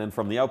 and then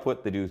from the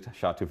output, they do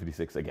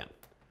SHA-256 again.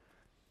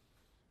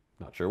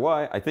 Not sure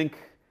why. I think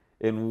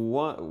in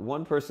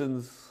one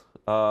person's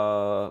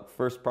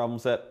first problem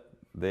set,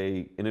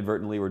 they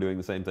inadvertently were doing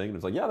the same thing. And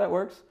it's like, yeah, that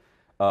works.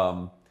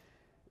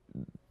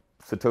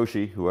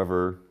 Satoshi,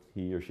 whoever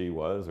he or she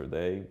was, or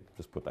they,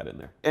 just put that in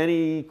there.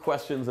 Any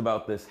questions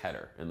about this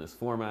header and this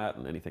format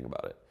and anything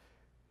about it?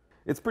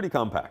 It's pretty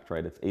compact,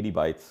 right? It's 80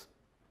 bytes.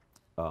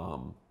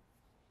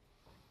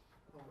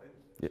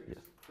 Yes.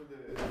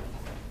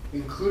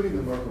 Including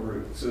the Merkle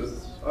root. So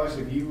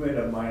obviously if you end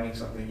up mining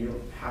something, you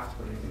don't have to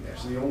put anything there.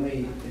 So the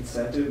only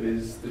incentive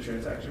is the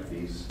transaction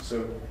fees.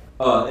 So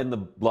and the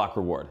block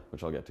reward,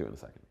 which I'll get to in a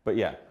second. But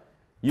yeah,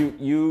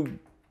 you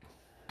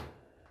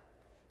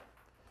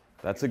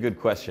That's a good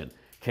question.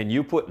 Can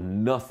you put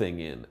nothing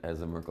in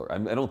as a Merkle? I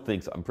don't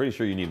think so. I'm pretty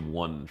sure you need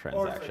one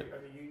transaction. Or it's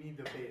like, you need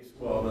the base.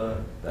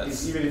 Well,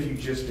 even if you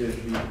just did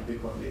the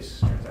Bitcoin-based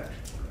transaction.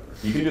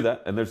 You can do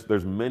that, and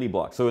there's many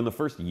blocks. So in the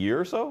first year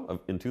or so,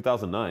 in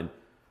 2009,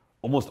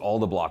 almost all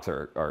the blocks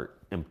are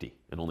empty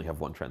and only have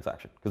one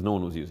transaction because no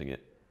one was using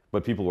it,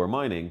 but people were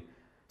mining.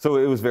 So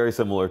it was very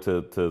similar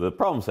to the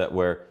problem set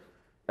where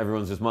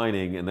everyone's just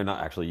mining and they're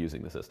not actually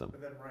using the system.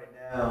 But then right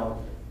now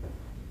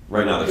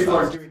people there's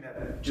aren't doing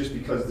that just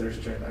because there's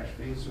transaction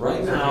fees.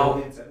 Right now,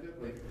 the incentive,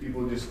 like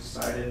people just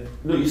decided.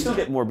 No, you still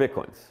get more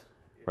Bitcoins,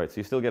 right? So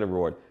you still get a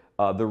reward.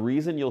 The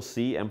reason you'll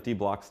see empty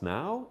blocks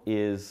now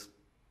is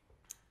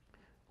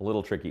a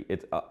little tricky.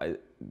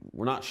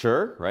 We're not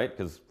sure, right?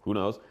 Because who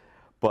knows?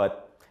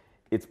 But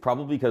it's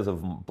probably because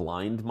of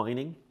blind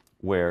mining,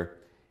 where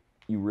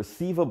you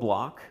receive a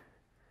block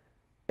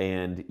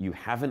and you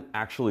haven't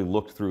actually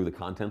looked through the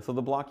contents of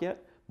the block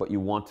yet, but you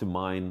want to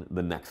mine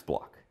the next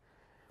block.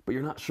 But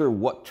you're not sure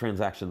what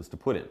transactions to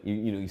put in.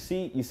 You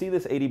see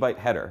this 80-byte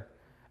header,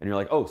 and you're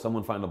like, oh,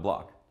 someone found a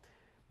block.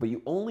 But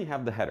you only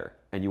have the header,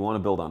 and you want to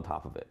build on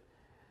top of it.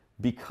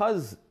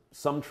 Because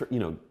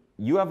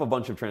you have a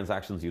bunch of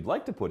transactions you'd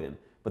like to put in,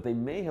 but they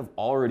may have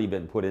already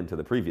been put into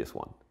the previous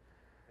one.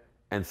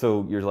 And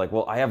so you're like,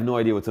 well, I have no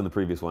idea what's in the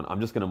previous one. I'm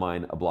just going to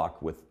mine a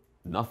block with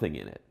nothing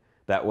in it.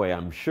 That way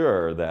I'm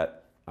sure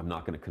that I'm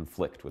not going to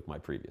conflict with my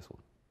previous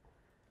one.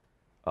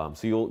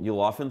 So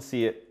you'll often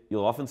see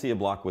a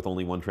block with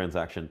only one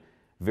transaction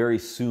very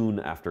soon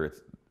after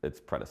its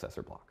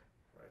predecessor block.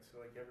 Right. So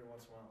like every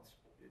once in a while,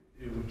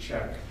 it would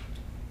check.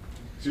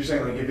 So you're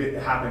saying like if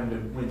it happened to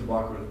win the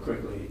block really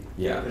quickly,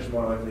 there's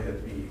more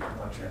likelihood to be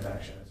one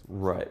transaction.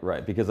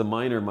 Right. Because a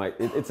miner might.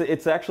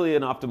 It's actually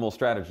an optimal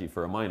strategy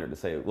for a miner to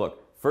say,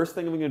 look, first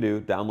thing I'm going to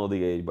do, download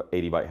the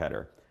 80-byte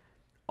header.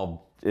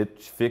 I'll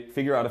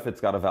figure out if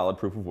it's got a valid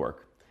proof of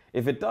work.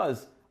 If it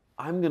does,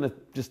 I'm going to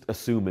just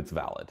assume it's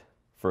valid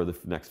for the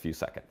next few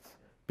seconds,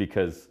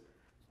 because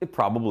it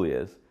probably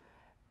is.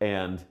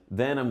 And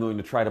then I'm going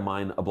to try to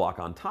mine a block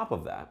on top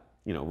of that.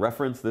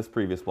 Reference this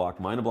previous block,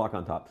 mine a block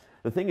on top.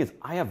 The thing is,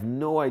 I have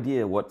no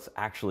idea what's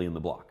actually in the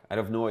block. I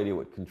have no idea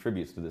what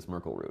contributes to this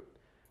Merkle root,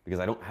 because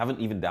I haven't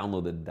even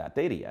downloaded that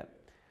data yet.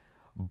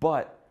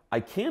 But I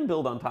can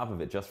build on top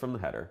of it just from the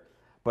header,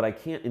 but I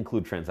can't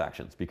include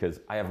transactions because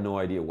I have no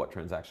idea what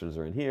transactions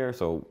are in here,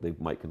 so they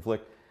might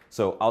conflict.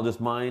 So I'll just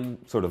mine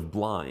sort of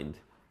blind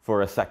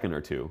for a second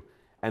or two,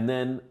 and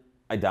then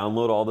I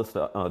download all the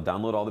stuff,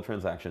 download all the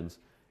transactions,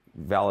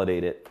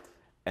 validate it,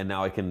 and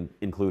now I can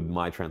include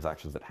my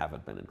transactions that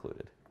haven't been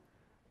included.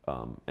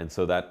 And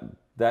so that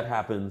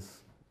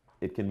happens.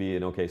 It can be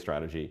an okay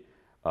strategy.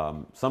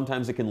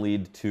 Sometimes it can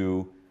lead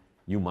to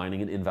you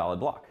mining an invalid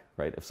block,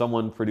 right? If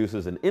someone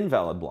produces an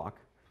invalid block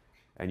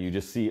and you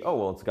just see, oh,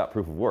 well, it's got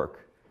proof of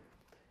work,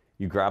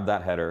 you grab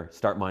that header,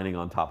 start mining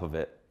on top of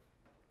it.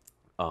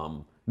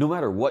 No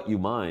matter what you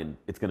mine,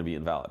 it's going to be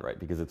invalid, right?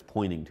 Because it's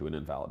pointing to an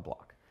invalid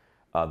block.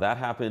 That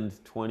happened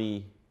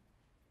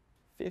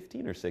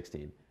 2015 or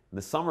 16. In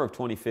the summer of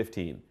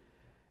 2015,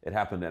 it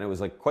happened, and it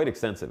was like quite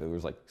extensive. It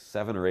was like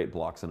 7 or 8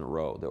 blocks in a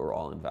row that were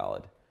all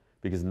invalid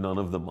because none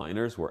of the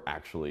miners were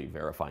actually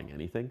verifying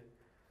anything.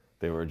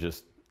 They were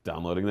just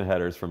downloading the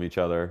headers from each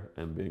other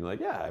and being like,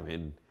 yeah, I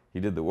mean, he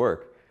did the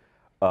work.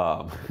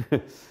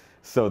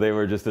 So they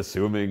were just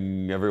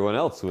assuming everyone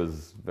else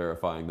was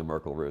verifying the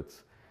Merkle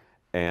roots.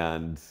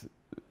 And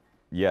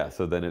yeah,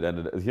 so then it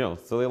ended,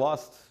 so they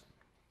lost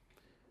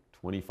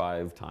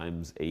 25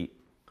 times 8,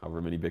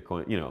 however many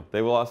Bitcoin,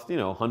 they lost,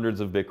 hundreds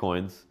of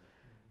Bitcoins,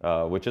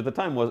 which at the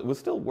time was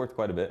still worth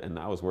quite a bit, and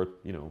now is worth,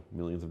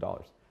 millions of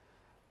dollars,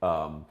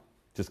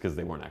 just because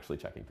they weren't actually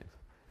checking things.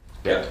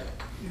 Yeah.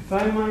 If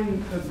I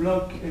mine a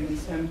block and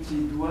it's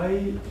empty, do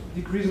I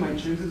decrease my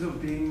chances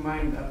of being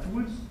mined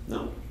afterwards?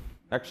 No.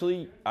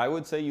 Actually, I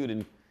would say you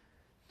would,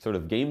 sort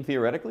of game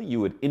theoretically, you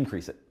would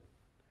increase it.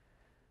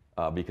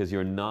 Because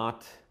you're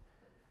not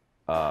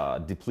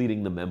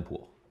depleting the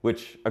mempool.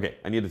 Which, okay,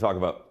 I need to talk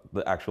about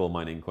the actual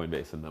mining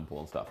Coinbase and mempool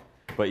and stuff.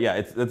 But yeah,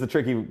 it's a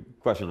tricky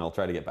question. I'll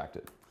try to get back to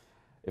it.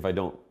 If I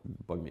don't,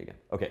 bug me again.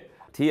 Okay,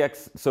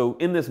 TX, so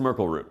in this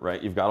Merkle root,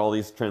 right, you've got all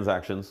these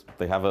transactions.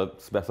 They have a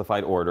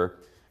specified order.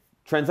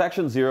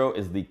 Transaction 0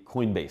 is the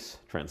Coinbase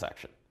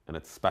transaction, and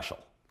it's special.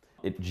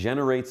 It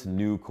generates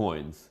new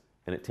coins,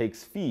 and it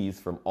takes fees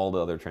from all the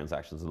other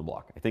transactions in the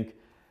block. I think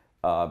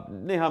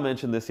Neha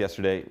mentioned this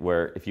yesterday,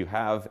 where if you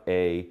have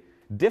a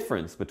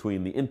difference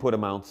between the input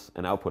amounts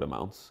and output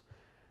amounts,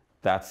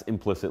 that's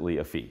implicitly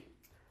a fee,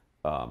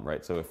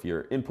 right? So if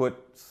your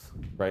inputs,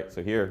 right,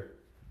 so here,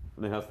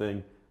 Neha's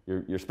thing,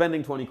 you're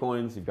spending 20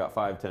 coins, you've got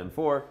 5, 10,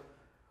 4.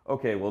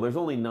 Okay, well, there's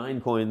only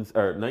 19 coins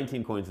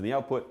in the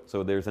output,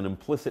 so there's an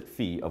implicit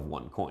fee of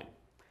 1 coin.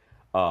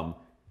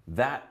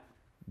 That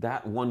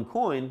 1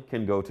 coin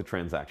can go to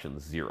transaction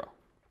 0,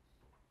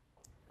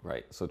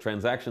 right? So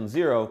transaction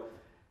 0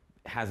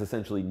 has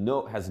essentially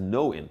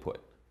no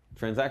input.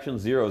 Transaction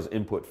 0's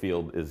input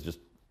field is just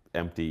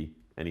empty,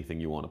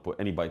 anything you want to put,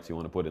 any bytes you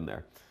want to put in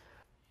there.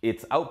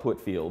 Its output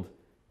field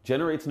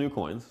generates new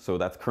coins. So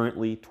that's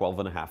currently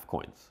 12.5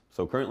 coins.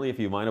 So currently, if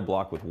you mine a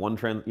block with only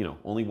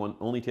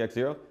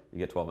TX0, you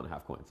get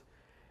 12.5 coins.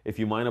 If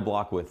you mine a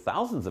block with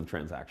thousands of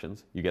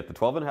transactions, you get the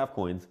 12.5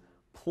 coins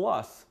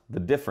plus the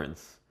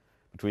difference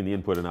between the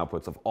input and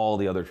outputs of all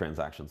the other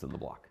transactions in the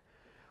block,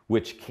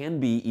 which can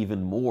be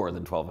even more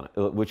than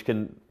 12.5, which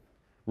can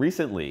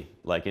recently,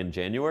 like in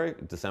January,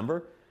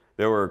 December,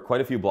 there were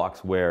quite a few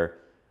blocks where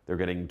they're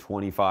getting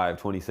 25,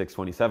 26,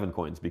 27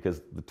 coins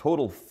because the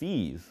total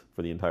fees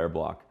for the entire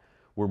block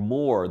were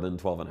more than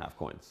 12.5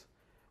 coins,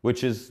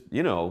 which is,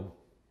 you know,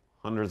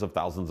 hundreds of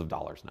thousands of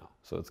dollars now.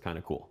 So it's kind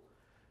of cool.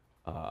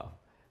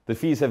 The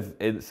fees have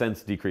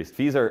since decreased.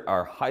 Fees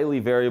are highly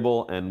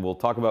variable, and we'll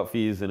talk about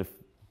fees in a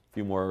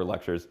few more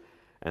lectures.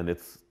 And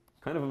it's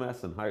kind of a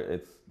mess, and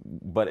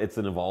but it's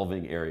an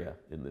evolving area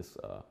in this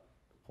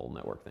whole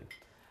network thing.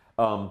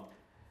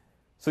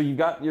 So you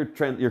got your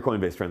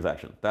Coinbase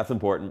transaction. That's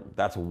important.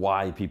 That's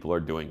why people are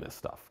doing this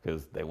stuff,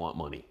 because they want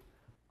money.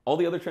 All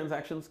the other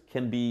transactions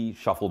can be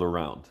shuffled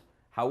around.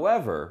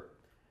 However,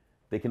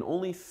 they can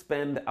only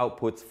spend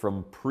outputs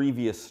from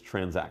previous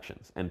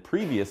transactions. And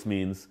previous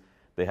means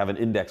they have an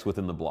index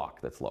within the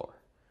block that's lower,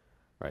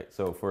 right?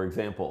 So for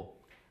example,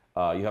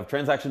 you have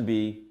transaction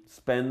B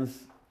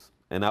spends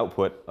an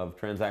output of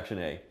transaction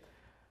A.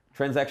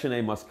 Transaction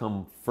A must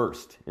come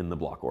first in the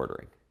block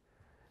ordering,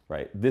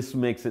 right? This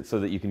makes it so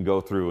that you can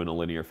go through in a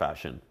linear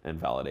fashion and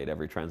validate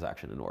every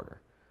transaction in order.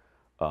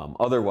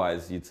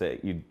 Otherwise, you'd say,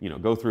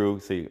 go through,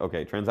 see,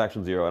 okay,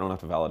 transaction 0, I don't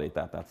have to validate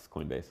that, that's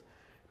Coinbase.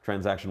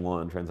 Transaction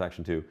 1,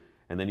 transaction 2,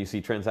 and then you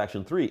see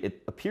transaction 3,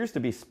 it appears to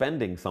be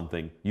spending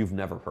something you've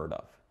never heard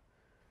of.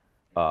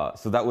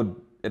 So that would,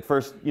 at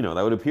first,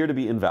 that would appear to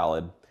be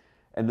invalid.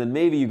 And then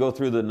maybe you go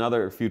through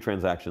another few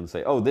transactions,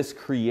 say, oh, this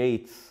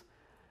creates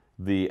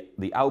the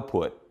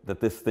output that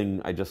this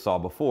thing I just saw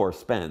before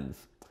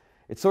spends.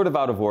 It's sort of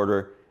out of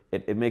order.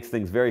 It makes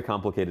things very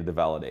complicated to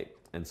validate.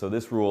 And so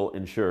this rule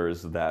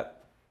ensures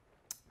that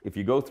if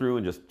you go through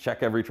and just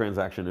check every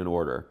transaction in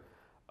order,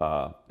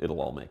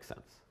 it'll all make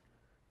sense.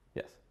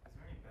 Yes?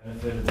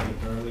 Is there any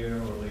benefit of being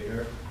earlier or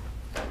later?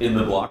 In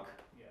the block?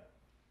 Yeah.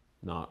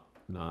 No,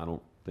 I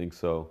don't think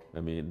so.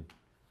 I mean,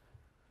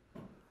 I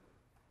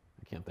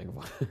can't think of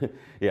one.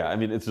 Yeah, I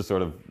mean, it's just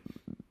sort of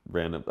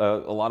random.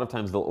 A lot of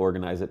times they'll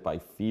organize it by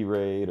fee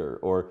rate,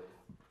 or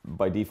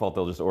by default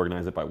they'll just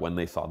organize it by when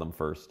they saw them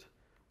first.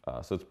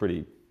 So it's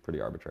pretty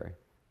arbitrary.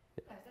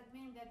 Does that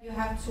mean that you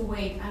have to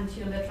wait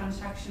until the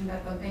transaction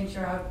that contains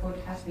your output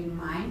has been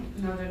mined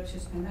in order to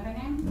spend that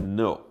again?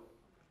 No.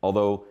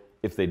 Although,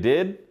 if they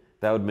did,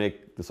 that would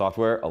make the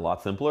software a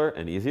lot simpler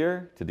and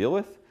easier to deal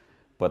with,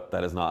 but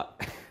that is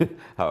not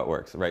how it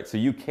works, right? So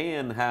you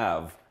can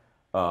have,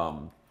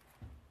 for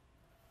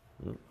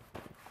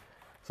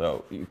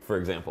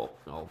example,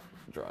 I'll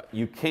draw it.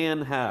 You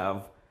can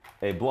have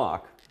a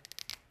block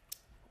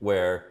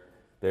where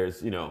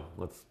there's,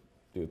 let's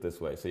do it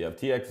this way. So you have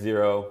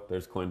TX0,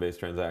 there's Coinbase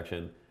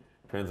transaction,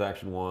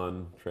 transaction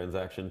 1,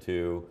 transaction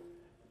 2,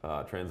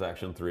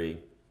 transaction 3.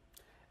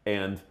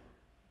 And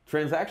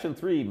transaction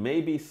 3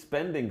 may be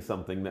spending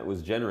something that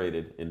was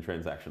generated in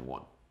transaction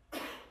 1.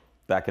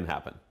 That can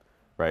happen,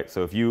 right?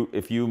 So if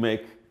you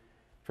make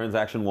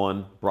transaction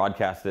 1,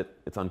 broadcast it,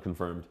 it's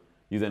unconfirmed.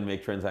 You then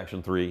make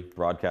transaction 3,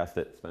 broadcast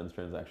it, spends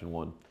transaction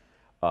 1.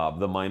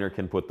 The miner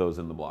can put those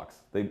in the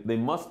blocks. They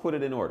must put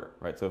it in order,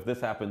 right? So if this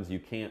happens, you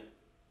can't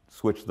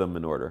switch them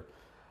in order,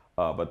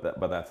 but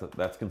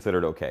that's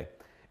considered okay.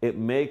 It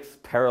makes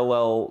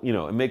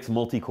it makes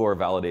multi-core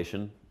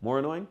validation more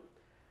annoying,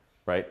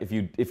 right? If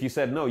you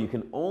said no, you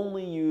can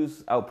only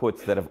use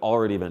outputs that have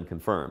already been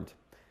confirmed,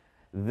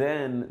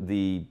 then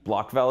the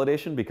block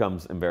validation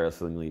becomes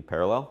embarrassingly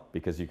parallel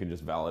because you can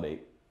just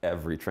validate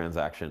every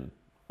transaction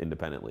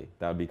independently.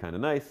 That would be kind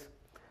of nice.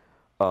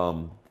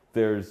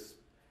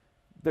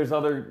 There's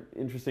other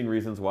interesting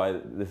reasons why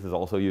this is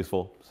also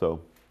useful.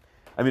 So,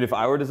 I mean, if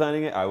I were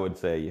designing it, I would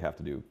say you have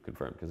to do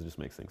confirm because it just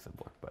makes things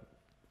simpler, but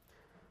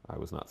I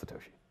was not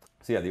Satoshi.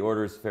 So yeah, the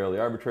order is fairly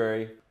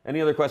arbitrary. Any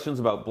other questions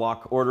about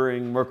block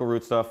ordering, Merkle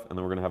root stuff? And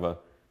then we're going to have a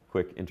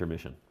quick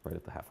intermission right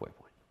at the halfway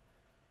point.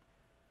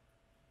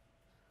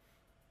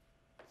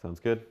 Sounds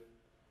good?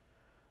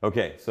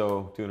 Okay,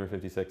 so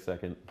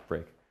 256-second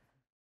break.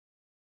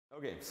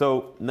 Okay,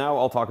 so now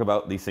I'll talk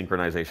about the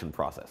synchronization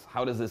process.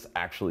 How does this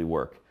actually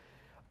work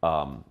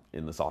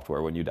in the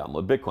software when you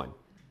download Bitcoin?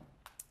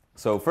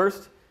 So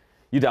first,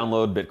 you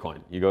download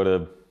Bitcoin. You go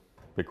to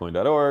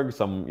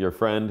bitcoin.org, your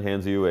friend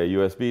hands you a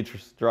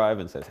USB drive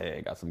and says, hey,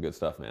 I got some good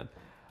stuff, man.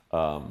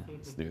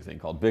 This new thing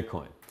called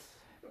Bitcoin.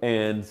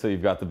 And so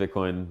you've got the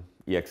Bitcoin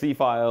exe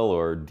file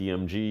or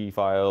DMG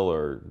file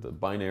or the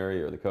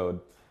binary or the code.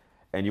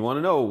 And you want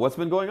to know what's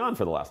been going on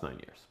for the last 9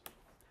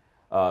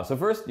 years. So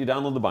first, you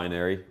download the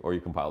binary or you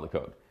compile the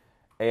code.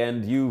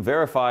 And you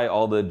verify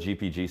all the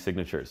GPG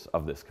signatures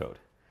of this code,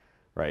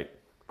 right?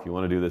 If you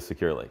want to do this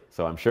securely.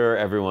 So I'm sure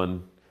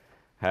everyone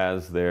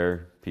has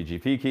their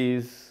PGP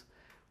keys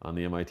on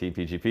the MIT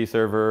PGP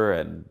server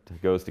and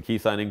goes to key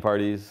signing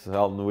parties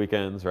held on the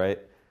weekends, right?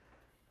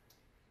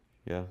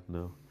 Yeah,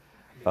 no?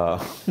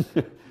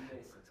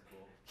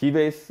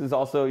 Keybase is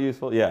also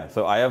useful. Yeah,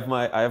 so I have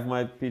my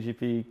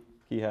PGP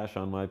key hash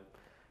on my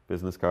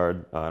business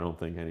card. I don't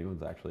think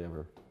anyone's actually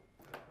ever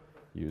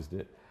used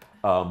it.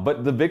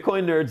 But the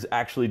Bitcoin nerds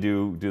actually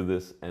do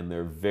this, and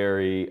they're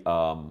very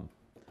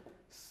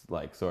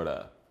like sort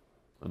of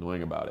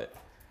annoying about it.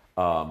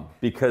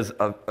 Because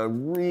a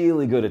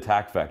really good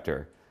attack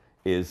vector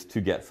is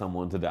to get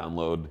someone to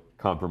download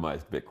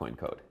compromised Bitcoin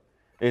code.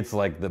 It's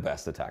like the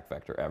best attack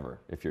vector ever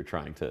if you're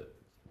trying to,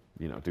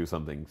 do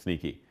something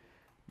sneaky,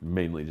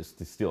 mainly just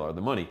to steal all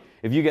the money.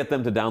 If you get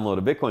them to download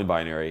a Bitcoin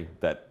binary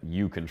that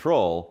you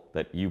control,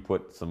 that you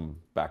put some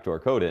backdoor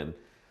code in,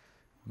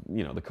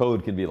 the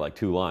code can be like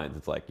 2 lines.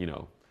 It's like,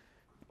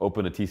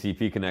 open a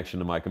TCP connection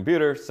to my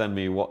computer, send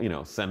me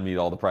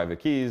all the private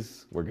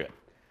keys, we're good.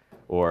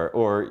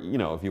 Or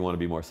if you want to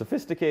be more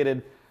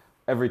sophisticated,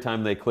 every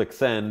time they click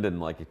send and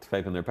like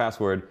type in their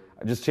password,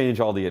 I just change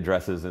all the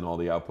addresses and all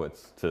the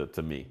outputs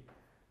to me.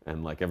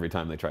 And like every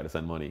time they try to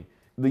send money,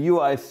 the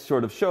UI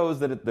sort of shows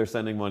that they're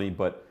sending money,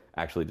 but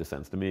actually just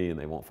sends to me, and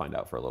they won't find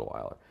out for a little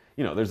while.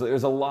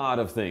 There's a lot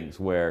of things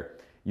where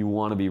you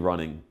want to be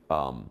running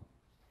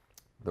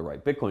the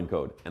right Bitcoin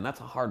code, and that's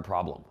a hard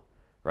problem,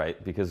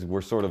 right? Because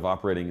we're sort of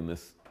operating in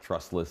this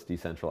trustless,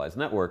 decentralized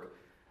network.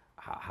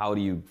 How do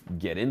you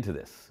get into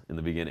this in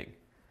the beginning,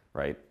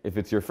 right? If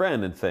it's your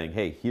friend and saying,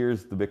 hey,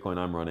 here's the Bitcoin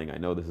I'm running, I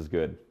know this is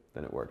good,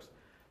 then it works.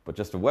 But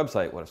just a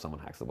website, what if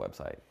someone hacks the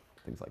website?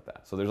 Things like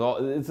that. So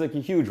it's like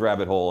a huge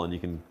rabbit hole, and you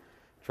can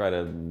try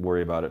to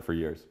worry about it for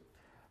years.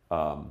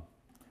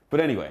 But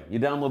anyway, you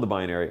download the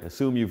binary,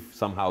 assume you've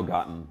somehow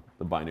gotten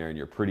the binary and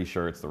you're pretty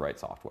sure it's the right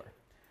software.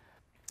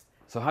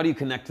 So how do you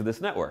connect to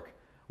this network?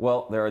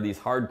 Well, there are these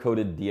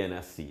hard-coded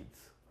DNS seeds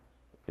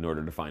in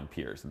order to find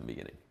peers in the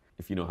beginning.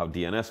 If you know how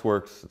DNS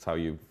works, it's how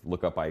you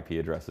look up IP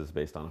addresses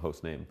based on a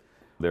host name.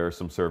 There are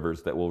some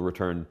servers that will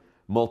return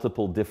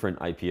multiple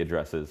different IP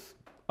addresses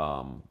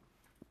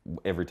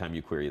every time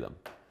you query them.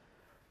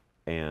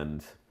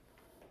 And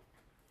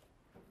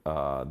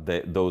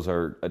those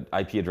are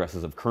IP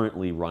addresses of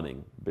currently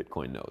running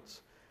Bitcoin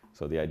nodes.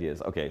 So the idea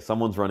is, okay,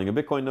 someone's running a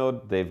Bitcoin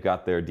node, they've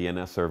got their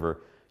DNS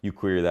server, you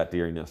query that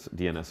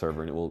DNS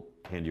server and it will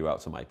hand you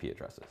out some IP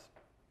addresses.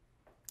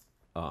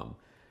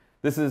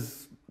 This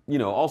is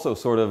also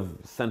sort of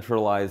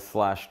centralized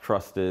 /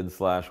 trusted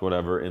 /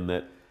 whatever, in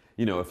that,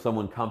 if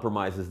someone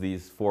compromises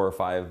these 4 or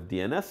 5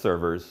 DNS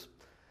servers,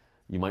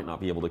 you might not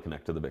be able to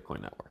connect to the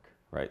Bitcoin network,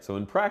 right? So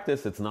in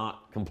practice, it's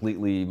not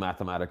completely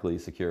mathematically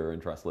secure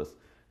and trustless.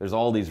 There's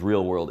all these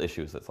real world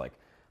issues. That's like,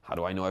 how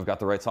do I know I've got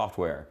the right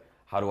software?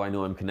 How do I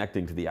know I'm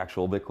connecting to the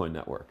actual Bitcoin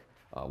network?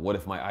 What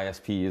if my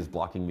ISP is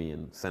blocking me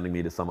and sending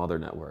me to some other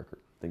network, or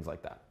things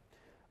like that.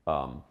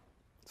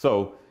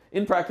 So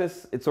in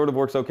practice, it sort of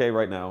works okay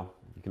right now.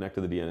 You connect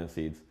to the DNS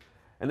seeds,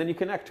 and then you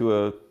connect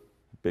to a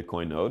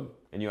Bitcoin node,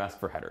 and you ask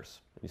for headers.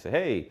 And you say,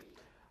 hey,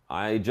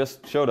 I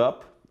just showed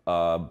up.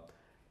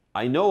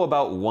 I know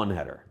about one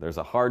header. There's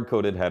a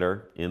hard-coded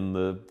header in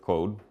the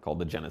code called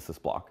the Genesis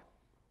block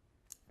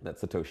that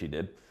Satoshi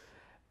did.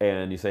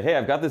 And you say, hey,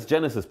 I've got this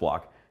Genesis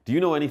block. Do you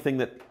know anything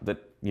that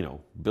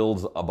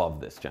builds above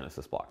this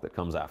Genesis block that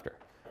comes after?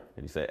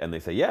 And they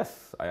say,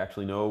 yes, I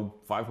actually know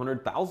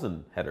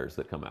 500,000 headers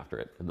that come after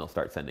it, and they'll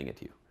start sending it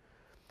to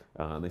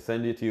you. They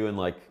send it to you in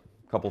like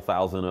a couple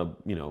thousand of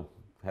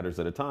headers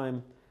at a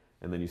time,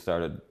 and then you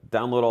start to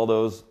download all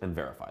those and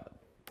verify them.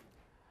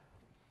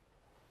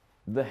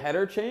 The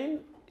header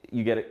chain,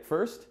 you get it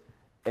first,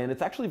 and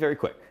it's actually very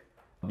quick.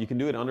 You can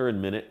do it under a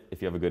minute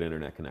if you have a good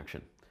internet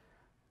connection,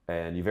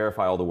 and you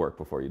verify all the work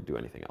before you do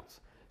anything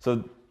else.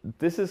 So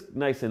this is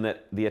nice in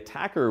that the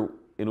attacker,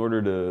 in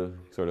order to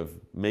sort of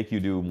make you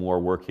do more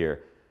work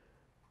here,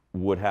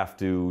 would have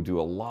to do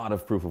a lot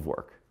of proof of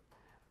work.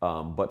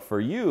 But for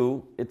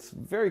you, it's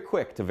very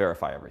quick to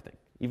verify everything.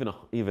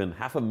 Even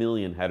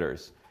 500,000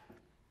 headers,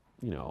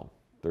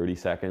 30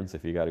 seconds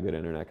if you got a good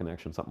internet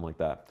connection, something like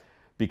that.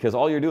 Because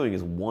all you're doing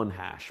is 1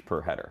 hash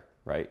per header,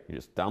 right? You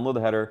just download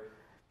the header,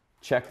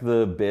 check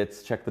the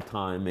bits, check the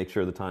time, make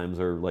sure the times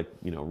are like,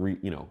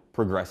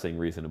 progressing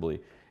reasonably.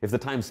 If the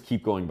times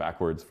keep going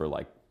backwards for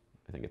like,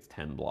 I think it's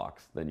 10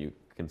 blocks, then you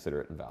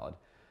consider it invalid.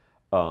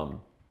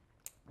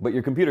 But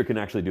your computer can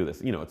actually do this.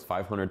 It's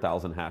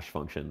 500,000 hash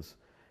functions.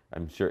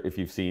 I'm sure if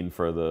you've seen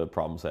for the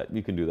problem set,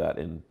 you can do that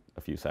in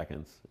a few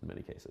seconds in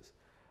many cases.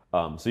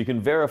 So you can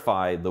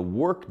verify the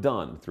work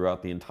done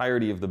throughout the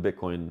entirety of the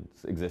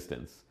Bitcoin's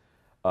existence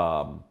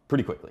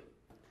pretty quickly.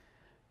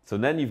 So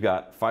then you've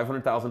got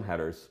 500,000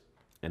 headers,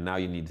 and now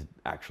you need to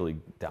actually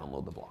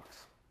download the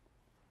blocks.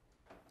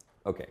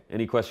 Okay,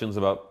 any questions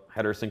about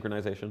header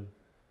synchronization?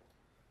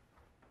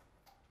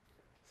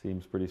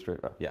 Seems pretty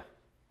straight up. Yeah.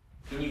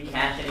 Can you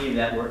cache any of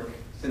that work,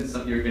 since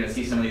you're going to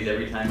see some of these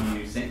every time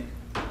you sync?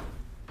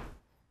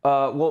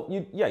 Well,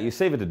 you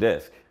save it to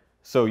disk.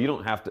 So you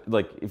don't have to,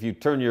 like, if you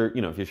turn your,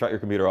 if you shut your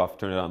computer off,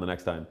 turn it on the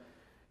next time,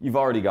 you've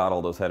already got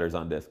all those headers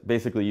on disk.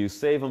 Basically, you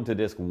save them to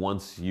disk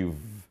once you've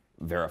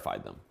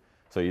verified them.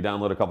 So you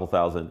download a couple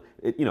thousand,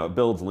 it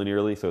builds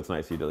linearly, so it's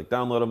nice. You like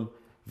download them,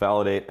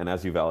 validate, and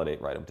as you validate,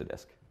 write them to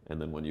disk.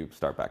 And then when you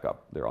start back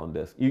up, they're on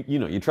disk.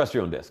 You trust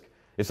your own disk.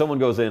 If someone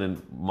goes in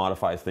and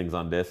modifies things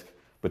on disk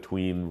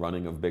between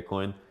running of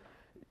Bitcoin,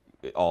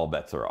 all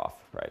bets are off,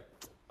 right?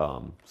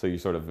 So you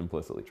sort of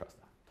implicitly trust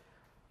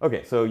that.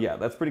 Okay, so yeah,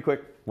 that's pretty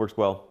quick, works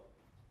well.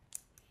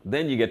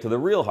 Then you get to the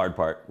real hard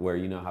part where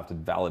you now have to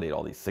validate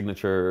all these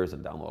signatures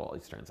and download all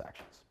these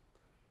transactions.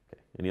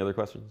 Okay, any other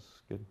questions?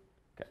 Good?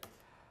 Okay.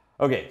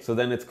 Okay, so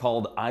then it's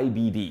called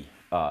IBD,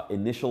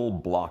 initial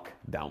block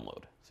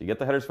download. So you get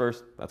the headers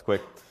first, that's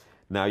quick.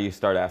 Now you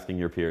start asking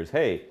your peers,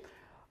 hey,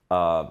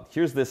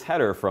 here's this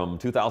header from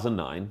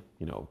 2009,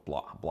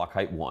 block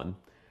height 1.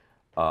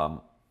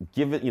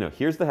 Give it,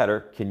 here's the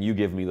header, can you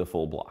give me the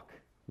full block?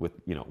 With,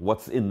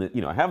 what's in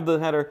the, I have the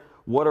header,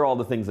 what are all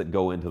the things that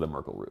go into the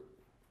Merkle root?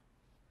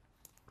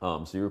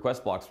 So you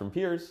request blocks from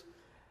peers,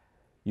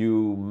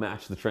 you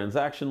match the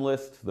transaction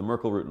list, the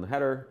Merkle root and the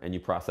header, and you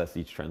process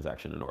each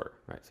transaction in order,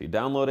 right? So you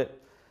download it,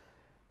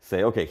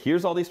 say, okay,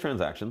 here's all these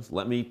transactions,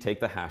 let me take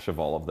the hash of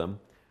all of them,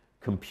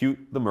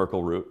 compute the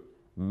Merkle root,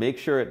 make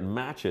sure it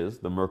matches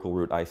the Merkle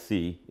root I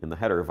see in the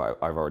header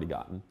I've already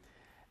gotten,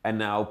 and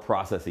now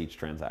process each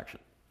transaction.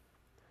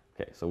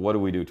 Okay, so what do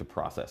we do to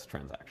process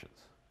transactions?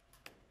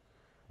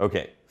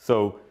 Okay,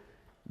 so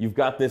you've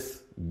got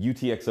this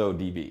UTXO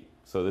DB.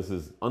 So this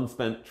is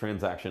unspent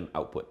transaction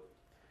output.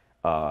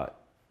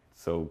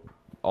 So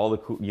all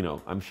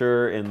the, I'm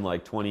sure in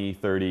like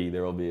 2030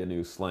 there will be a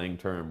new slang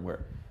term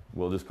where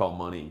we'll just call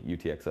money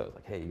UTXO. It's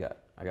like, hey,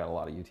 I got a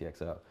lot of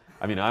UTXO.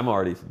 I mean, I'm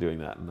already doing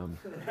that, and I'm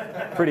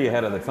pretty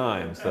ahead of the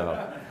time.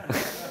 So,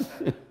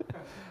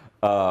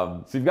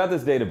 so you've got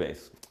this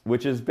database,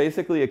 which is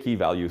basically a key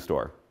value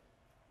store,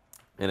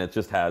 and it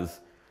just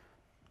has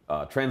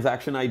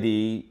transaction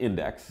ID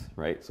index,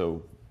 right?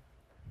 So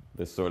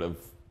this sort of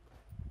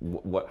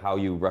how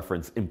you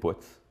reference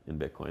inputs in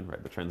Bitcoin,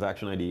 right? The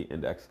transaction ID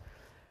index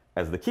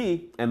as the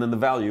key, and then the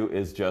value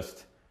is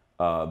just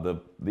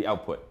the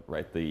output,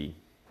 right? The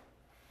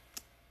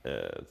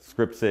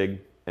script sig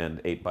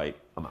and 8-byte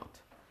amount,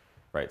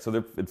 right?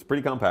 So it's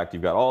pretty compact.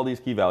 You've got all these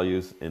key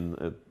values,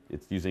 and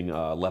it's using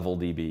level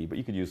DB, but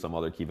you could use some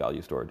other key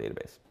value store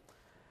database.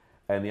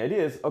 And the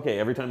idea is, okay,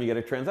 every time you get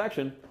a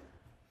transaction,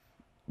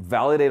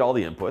 validate all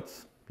the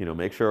inputs,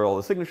 make sure all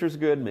the signatures are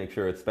good, make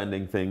sure it's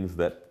spending things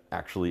that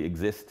actually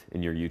exist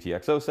in your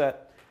UTXO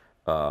set,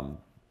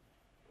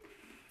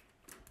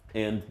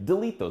 and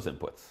delete those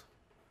inputs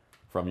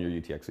from your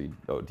UTXO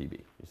DB.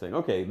 You're saying,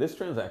 okay, this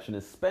transaction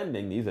is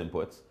spending these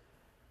inputs,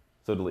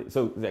 so delete.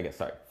 So I guess,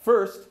 sorry.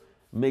 First,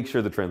 make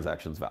sure the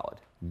transaction's valid,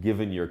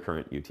 given your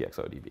current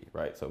UTXO DB,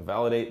 right? So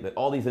validate that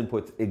all these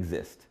inputs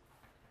exist.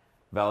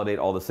 Validate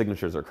all the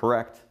signatures are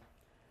correct.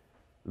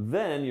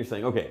 Then you're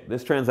saying, okay,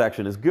 this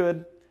transaction is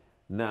good.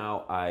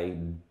 Now I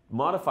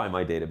modify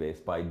my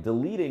database by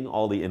deleting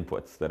all the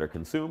inputs that are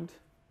consumed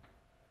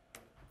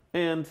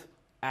and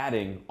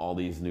adding all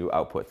these new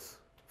outputs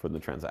from the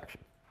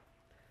transaction,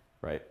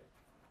 right?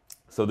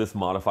 So this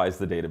modifies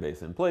the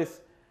database in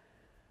place,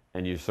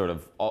 and you're sort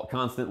of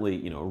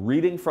constantly,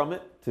 reading from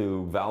it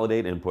to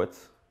validate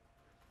inputs,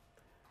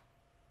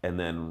 and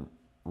then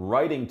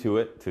writing to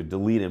it to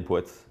delete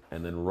inputs,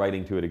 and then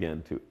writing to it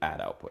again to add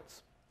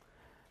outputs.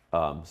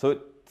 So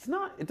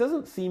it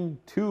doesn't seem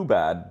too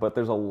bad, but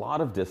there's a lot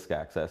of disk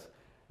access,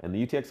 and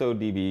the UTXO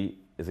DB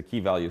is a key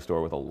value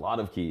store with a lot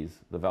of keys.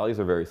 The values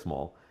are very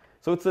small.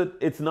 So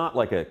it's not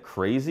like a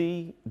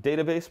crazy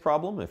database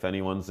problem, if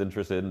anyone's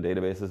interested in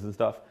databases and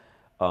stuff.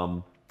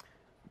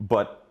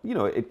 But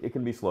it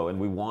can be slow, and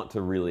we want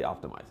to really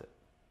optimize it.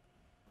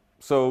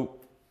 So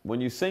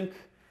when you sync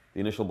the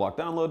initial block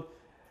download,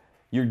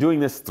 you're doing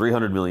this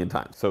 300 million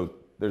times. So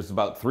there's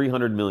about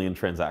 300 million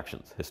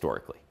transactions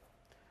historically.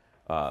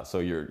 So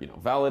you're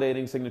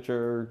validating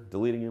signature,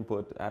 deleting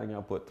input, adding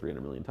output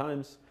 300 million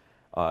times.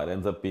 It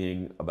ends up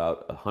being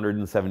about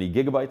 170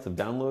 gigabytes of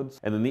downloads.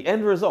 And then the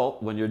end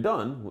result, when you're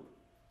done,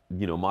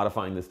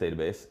 modifying this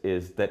database,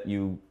 is that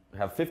you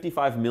have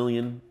 55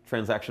 million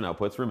transaction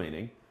outputs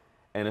remaining,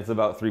 and it's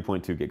about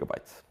 3.2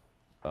 gigabytes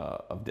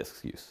of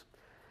disk use.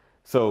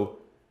 So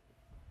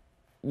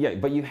yeah,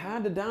 but you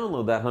had to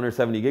download that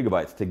 170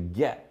 gigabytes to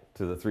get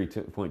to the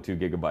 3.2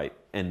 gigabyte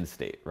end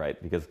state,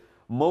 right? Because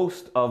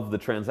most of the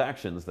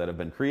transactions that have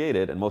been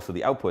created and most of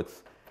the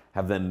outputs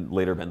have then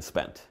later been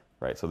spent,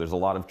 right? So there's a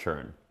lot of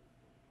churn.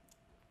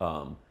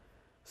 So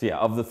yeah,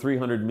 of the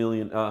 300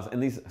 million,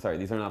 and these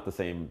are not the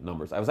same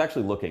numbers. I was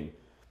actually looking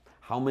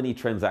how many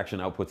transaction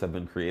outputs have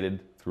been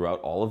created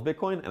throughout all of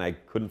Bitcoin, and I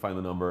couldn't find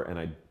the number, and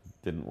I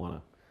didn't want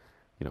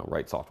to,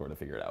 write software to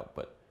figure it out.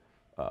 But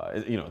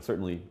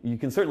you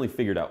can certainly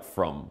figure it out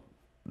from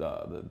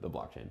the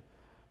blockchain.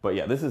 But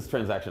yeah, this is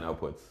transaction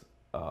outputs.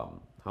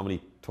 How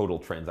many total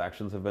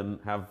transactions have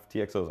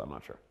TXOs? I'm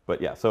not sure. But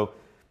yeah, so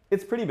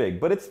it's pretty big,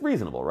 but it's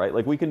reasonable, right?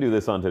 Like we can do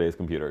this on today's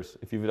computers.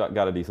 If you've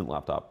got a decent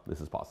laptop,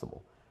 this is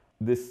possible.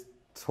 This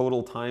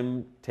total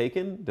time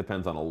taken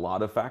depends on a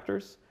lot of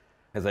factors.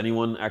 Has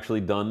anyone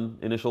actually done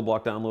initial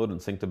block download and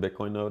synced a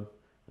Bitcoin node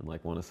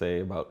and want to say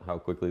about how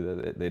quickly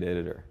they did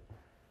it? Or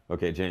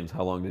okay, James,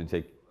 how long did it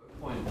take?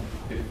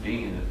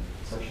 0.15,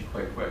 it's actually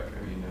quite quick.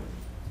 I mean,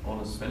 on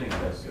a spinning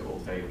disk, it will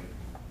take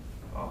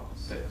about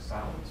 6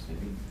 hours,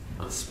 maybe.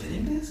 On a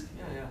spinning disk?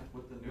 Yeah,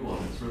 with the new one,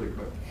 it's really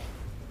quick.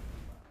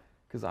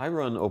 Because I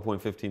run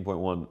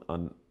 0.15.1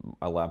 on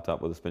a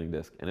laptop with a spinning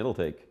disk, and it'll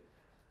take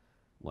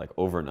like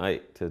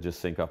overnight to just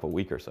sync up a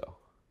week or so.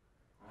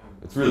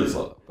 It's really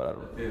slow, but I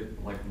don't know.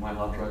 Like my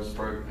hard drive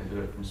broke, I did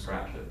it from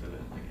scratch. I did it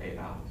in like 8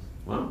 hours.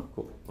 Wow,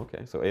 cool.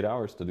 Okay, so 8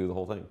 hours to do the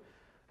whole thing.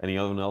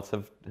 Anyone else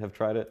have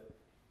tried it?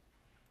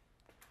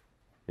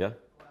 Yeah? It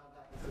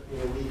took me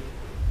a week.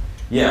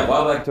 Yeah, a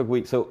while back took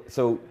weeks.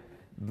 So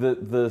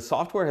the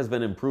software has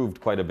been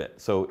improved quite a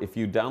bit. So if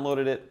you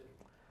downloaded it,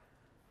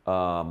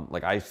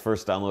 like I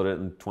first downloaded it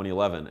in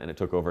 2011, and it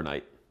took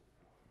overnight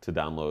to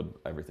download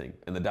everything.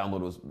 And the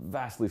download was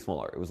vastly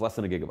smaller. It was less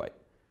than a gigabyte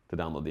to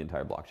download the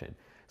entire blockchain.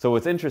 So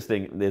what's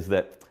interesting is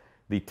that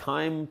the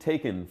time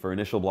taken for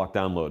initial block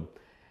download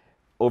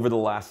over the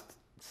last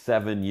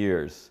 7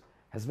 years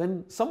has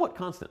been somewhat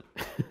constant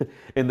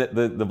in that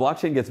the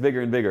blockchain gets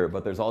bigger and bigger,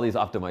 but there's all these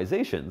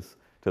optimizations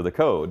to the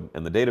code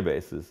and the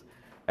databases,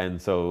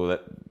 and so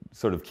that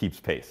sort of keeps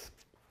pace.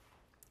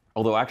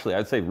 Although actually,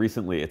 I'd say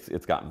recently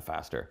it's gotten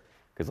faster,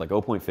 because like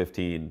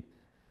 0.15,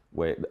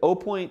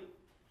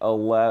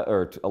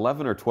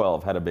 0.11 or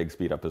 12 had a big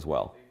speed up as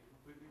well. They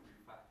completely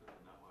refactored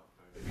the network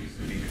code. It used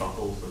to be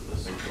coupled with the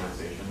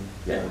synchronization,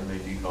 Yeah. and then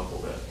they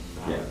decoupled it. And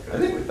now Yeah, it I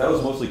goes think that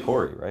was mostly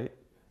Corey, right?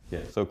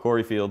 Yeah. So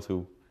Corey Fields,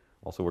 who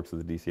also works at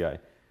the DCI,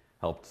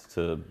 helped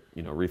to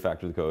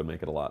refactor the code,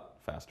 make it a lot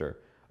faster.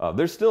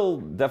 There's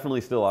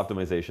definitely still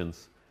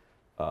optimizations.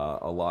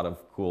 A lot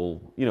of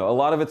cool, a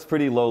lot of it's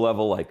pretty low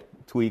level, like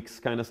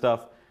tweaks kind of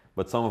stuff,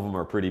 but some of them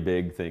are pretty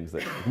big things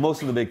that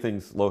most of the big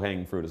things, low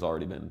hanging fruit, has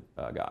already been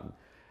gotten.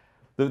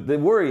 The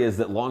worry is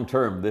that long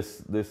term,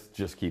 this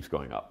just keeps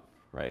going up,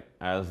 right?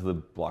 As the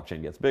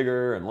blockchain gets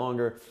bigger and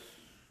longer,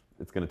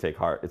 it's going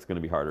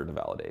to be harder to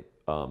validate.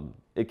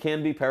 It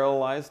can be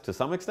parallelized to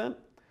some extent,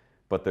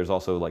 but there's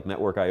also like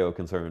network I/O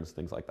concerns,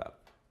 things like that.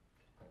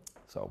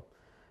 So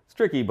it's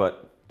tricky,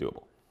 but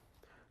doable.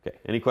 Okay,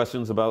 any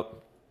questions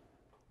about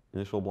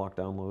initial block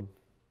download?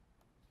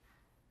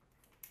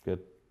 Good.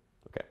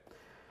 Okay.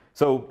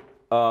 So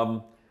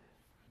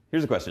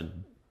here's a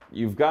question.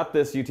 You've got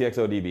this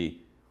UTXO-DB.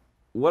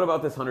 What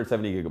about this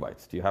 170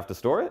 gigabytes? Do you have to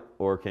store it,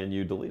 or can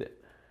you delete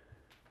it?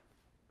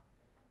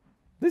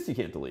 This you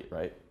can't delete,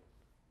 right?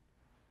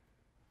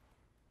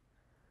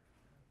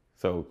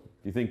 So do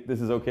you think this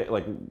is okay?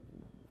 Like,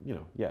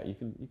 yeah, you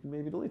can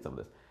maybe delete some of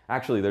this.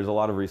 Actually, there's a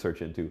lot of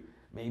research into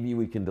maybe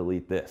we can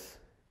delete this.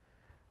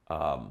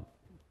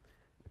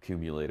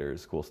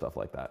 Accumulators, cool stuff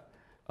like that.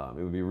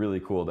 It would be really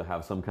cool to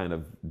have some kind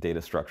of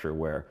data structure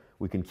where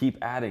we can keep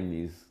adding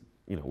these,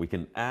 we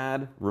can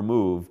add,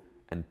 remove,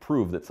 and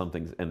prove that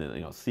something's, and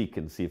then seek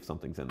and see if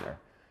something's in there,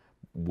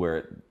 where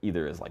it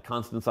either is like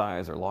constant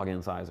size or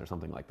login size or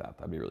something like that.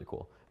 That'd be really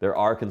cool. There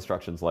are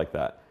constructions like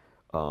that,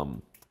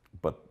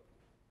 but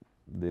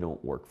they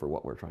don't work for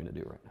what we're trying to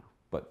do right now.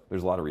 But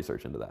there's a lot of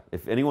research into that.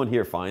 If anyone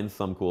here finds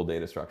some cool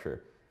data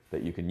structure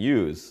that you can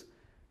use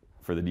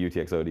for the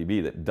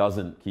UTXO-DB that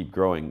doesn't keep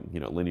growing,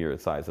 linear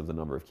size of the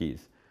number of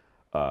keys,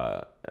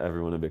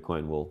 everyone in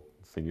Bitcoin will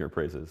sing your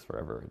praises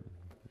forever.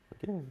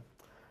 And,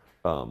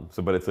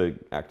 but it's an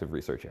active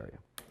research area.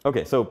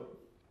 Okay, so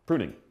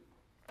pruning.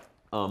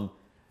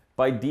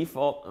 By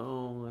default,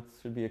 that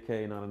should be a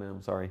K, not an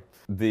M, sorry.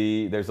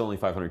 There's only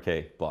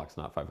 500K blocks,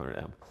 not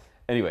 500M.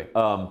 Anyway,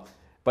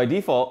 by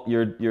default,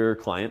 your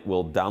client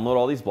will download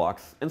all these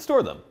blocks and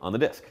store them on the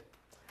disk.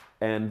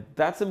 And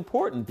that's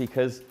important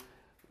because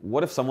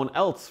what if someone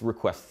else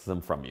requests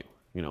them from you?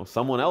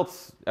 Someone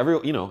else,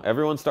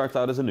 everyone starts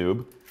out as a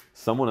noob.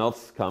 Someone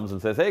else comes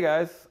and says, hey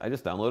guys, I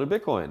just downloaded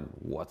Bitcoin.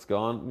 What's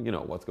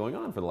going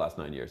on for the last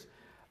 9 years?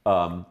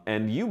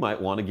 And you might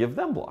want to give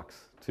them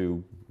blocks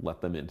to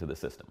let them into the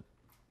system.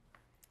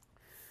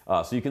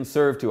 So you can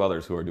serve to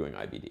others who are doing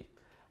IBD.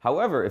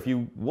 However, if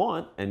you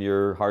want, and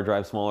your hard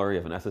drive's smaller, you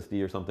have an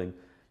SSD or something,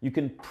 you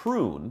can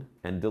prune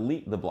and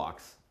delete the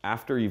blocks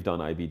after you've done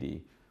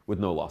IBD with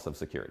no loss of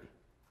security,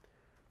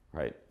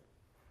 right?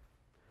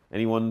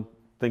 Anyone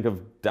think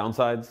of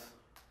downsides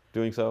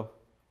doing so?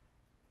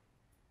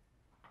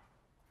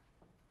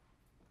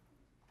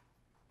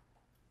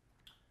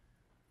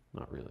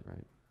 Not really,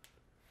 right?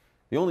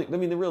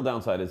 The real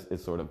downside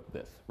is sort of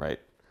this,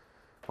 right?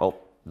 Well,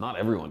 not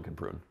everyone can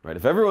prune, right?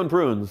 If everyone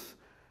prunes,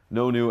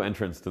 no new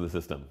entrants to the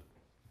system.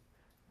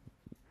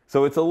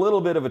 So it's a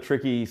little bit of a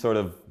tricky sort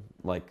of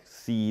like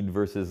seed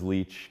versus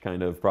leech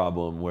kind of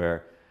problem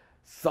where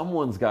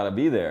someone's got to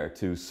be there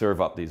to serve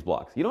up these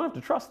blocks. You don't have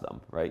to trust them,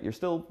 right? You're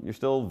still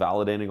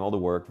validating all the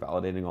work,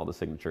 validating all the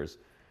signatures.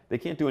 They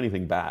can't do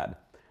anything bad.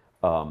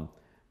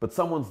 But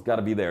someone's got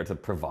to be there to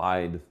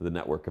provide the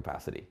network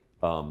capacity.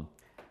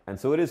 And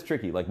so it is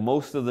tricky. Like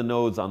most of the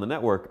nodes on the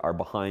network are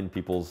behind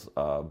people's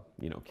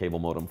cable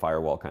modem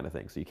firewall kind of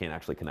thing. So you can't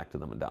actually connect to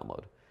them and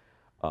download.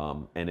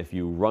 And if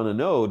you run a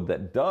node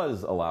that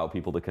does allow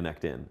people to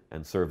connect in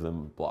and serve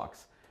them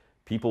blocks,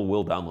 people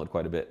will download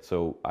quite a bit.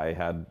 So I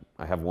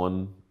have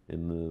one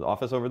in the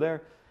office over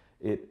there.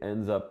 It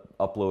ends up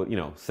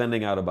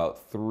sending out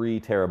about 3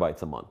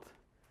 terabytes a month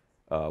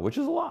which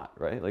is a lot,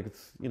 right? Like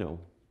it's,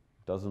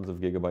 dozens of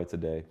gigabytes a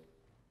day,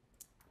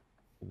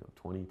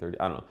 20, 30,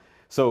 I don't know.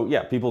 So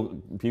yeah,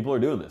 people are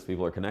doing this.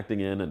 People are connecting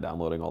in and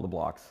downloading all the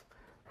blocks,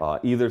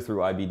 either through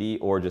IBD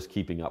or just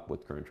keeping up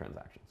with current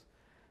transactions.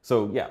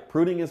 So yeah,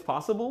 pruning is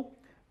possible,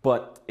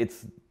 but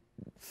it's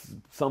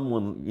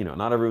someone,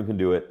 not everyone can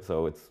do it,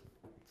 so it's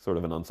sort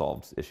of an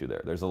unsolved issue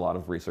there. There's a lot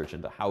of research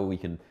into how we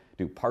can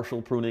do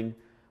partial pruning,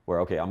 where,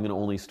 okay, I'm gonna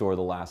only store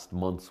the last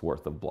month's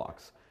worth of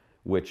blocks,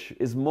 which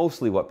is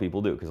mostly what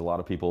people do, because a lot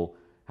of people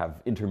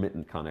have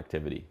intermittent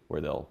connectivity, where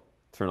they'll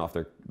turn off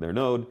their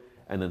node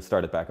and then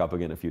start it back up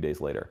again a few days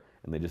later,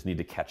 and they just need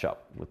to catch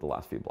up with the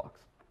last few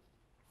blocks.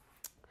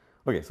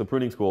 Okay, so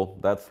pruning's cool.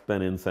 That's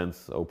been in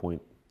since 0.12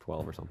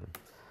 or something.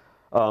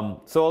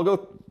 So I'll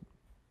go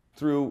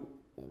through,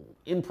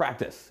 in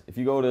practice, if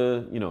you go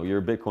to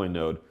your Bitcoin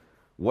node,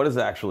 what does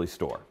it actually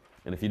store?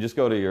 And if you just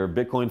go to your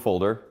Bitcoin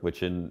folder,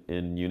 which in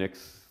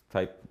Unix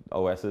type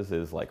OSs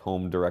is like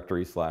home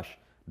directory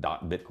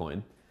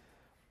 /.bitcoin,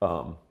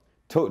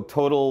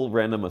 total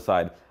random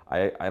aside,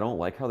 I don't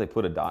like how they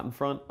put a dot in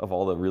front of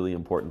all the really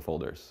important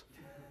folders.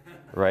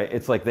 Right?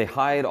 It's like they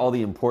hide all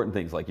the important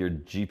things, like your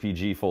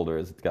GPG folder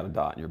has got a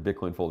dot and your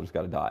Bitcoin folder's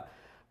got a dot.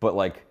 But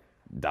like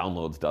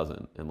downloads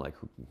doesn't, and like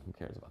who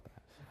cares about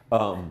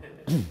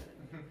that?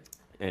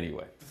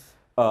 Anyway,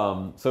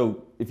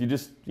 so if you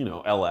just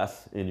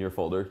ls in your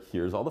folder,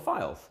 here's all the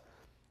files,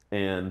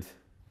 and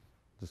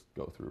just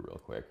go through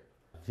real quick.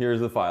 Here's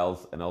the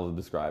files, and I'll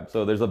describe.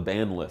 So there's a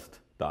ban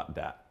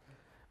list.dat.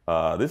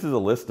 This is a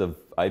list of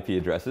IP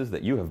addresses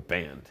that you have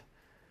banned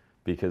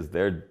because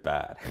they're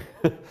bad.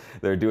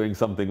 They're doing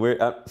something weird.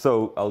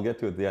 So I'll get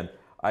to it at the end.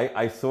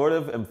 I sort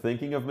of am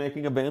thinking of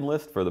making a ban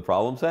list for the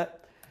problem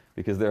set,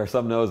 because there are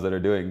some nodes that are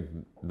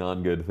doing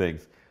non-good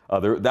things.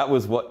 That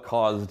was what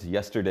caused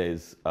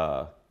yesterday's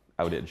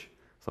outage.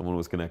 Someone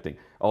was connecting.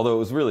 Although it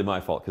was really my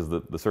fault, because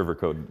the server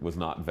code was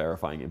not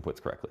verifying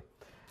inputs correctly.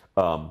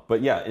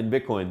 But yeah, in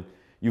Bitcoin,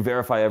 you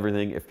verify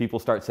everything. If people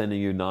start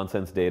sending you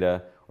nonsense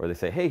data, or they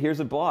say, hey, here's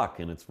a block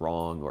and it's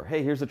wrong, or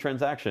hey, here's a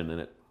transaction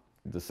and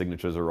the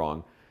signatures are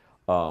wrong,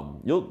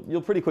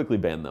 you'll pretty quickly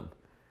ban them.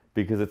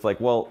 Because it's like,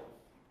 well,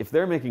 if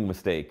they're making a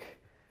mistake,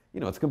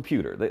 it's a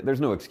computer.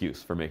 There's no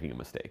excuse for making a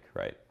mistake,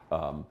 right?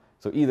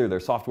 So either their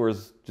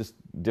software's just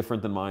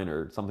different than mine,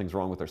 or something's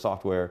wrong with their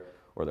software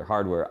or their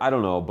hardware. I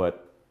don't know,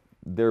 but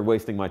they're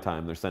wasting my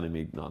time. They're sending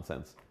me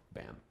nonsense.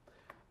 Ban.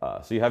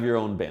 So you have your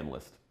own ban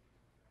list.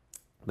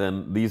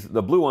 Then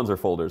the blue ones are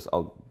folders.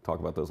 I'll talk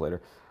about those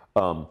later.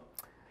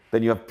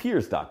 Then you have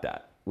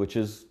peers.dat, which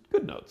is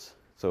good nodes.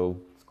 So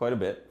it's quite a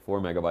bit, 4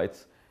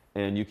 megabytes.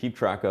 And you keep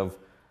track of,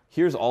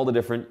 here's all the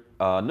different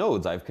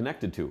nodes I've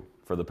connected to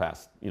for the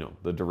past,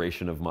 the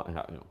duration of my,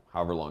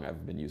 however long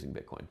I've been using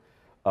Bitcoin.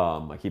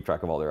 I keep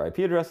track of all their IP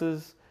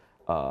addresses,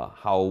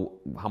 how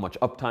much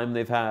uptime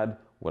they've had,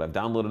 what I've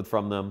downloaded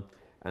from them.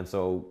 And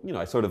so,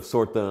 I sort of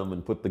sort them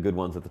and put the good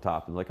ones at the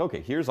top, and like,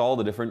 okay, here's all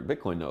the different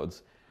Bitcoin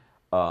nodes.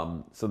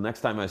 So next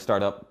time I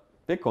start up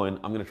Bitcoin,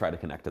 I'm going to try to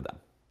connect to them.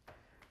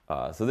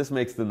 So this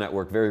makes the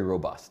network very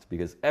robust,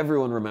 because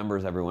everyone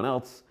remembers everyone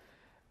else.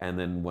 And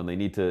then when they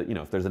need to,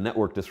 if there's a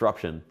network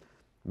disruption,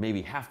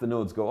 maybe half the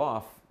nodes go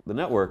off the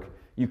network,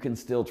 you can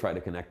still try to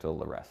connect to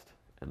the rest.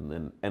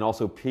 And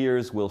also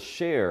peers will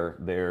share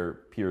their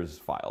peers'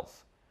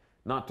 files.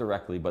 Not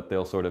directly, but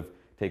they'll sort of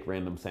take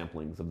random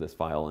samplings of this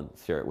file and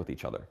share it with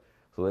each other,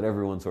 so that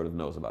everyone sort of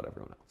knows about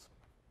everyone else.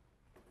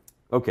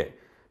 Okay,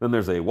 then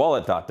there's a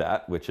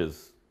wallet.dat, which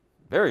is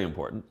very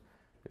important,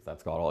 because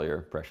that's got all your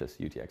precious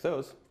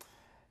UTXOs.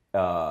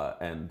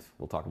 And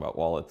we'll talk about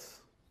wallets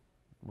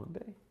one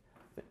day,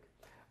 I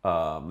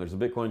think. There's a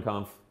Bitcoin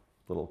conf,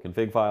 little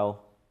config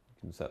file.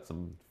 You can set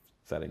some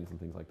settings and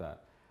things like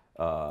that.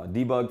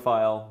 Debug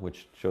file,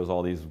 which shows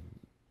all these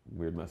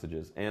weird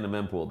messages, and a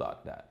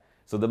mempool.dat.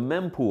 So the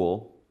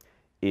mempool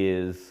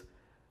is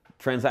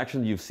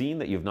transactions you've seen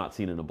that you've not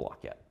seen in a block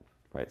yet,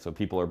 right? So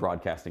people are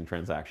broadcasting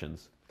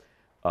transactions,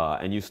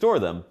 and you store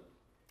them.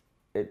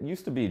 It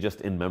used to be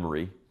just in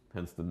memory,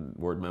 hence the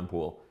word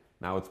mempool.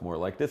 Now it's more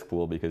like disk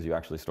pool, because you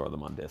actually store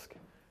them on disk,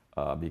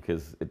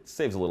 because it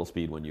saves a little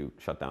speed when you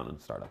shut down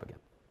and start up again.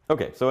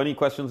 Okay, so any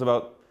questions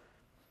about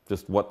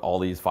just what all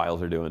these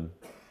files are doing?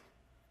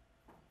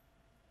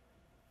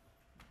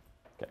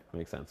 Okay,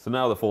 makes sense. So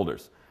now the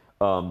folders.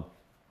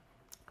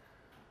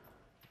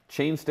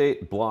 Chain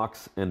state,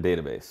 blocks, and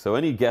database. So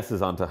any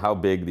guesses onto how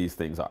big these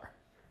things are,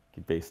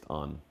 based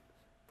on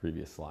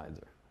previous slides?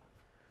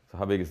 So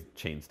how big is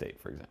chain state,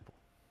 for example?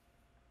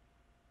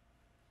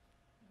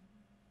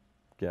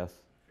 Guess?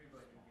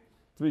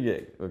 3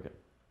 gig, okay.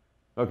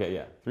 Okay,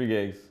 yeah, 3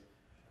 gigs.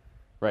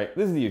 Right,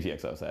 this is the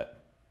UTXO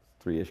set.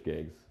 3-ish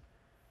gigs.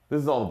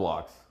 This is all the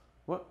blocks.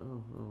 What?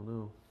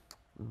 Oh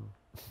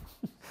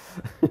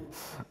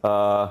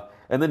no.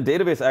 And then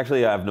database,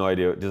 actually, I have no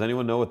idea. Does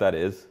anyone know what that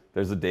is?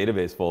 There's a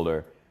database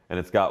folder, and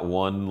it's got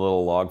one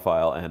little log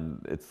file,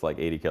 and it's like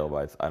 80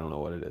 kilobytes. I don't know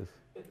what it is.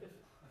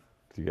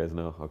 Do you guys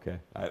know? Okay.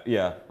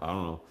 Yeah, I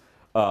don't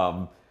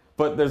know.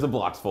 But there's a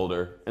blocks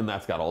folder, and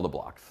that's got all the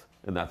blocks.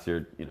 And that's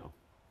your,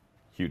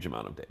 huge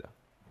amount of data.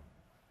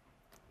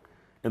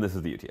 And this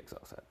is the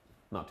UTXO set.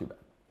 Not too bad.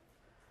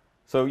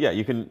 So yeah,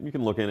 you can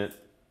look in it.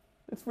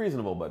 It's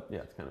reasonable, but yeah,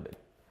 it's kind of big.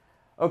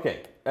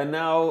 Okay, and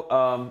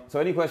now, so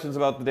any questions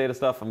about the data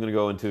stuff? I'm going to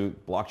go into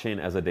blockchain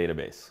as a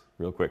database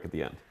real quick at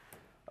the end.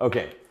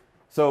 Okay,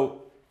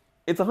 so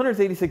it's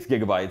 186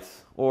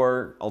 gigabytes,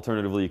 or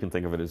alternatively, you can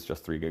think of it as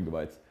just 3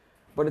 gigabytes.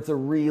 But it's a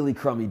really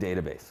crummy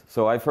database.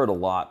 So I've heard a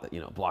lot that, you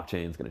know,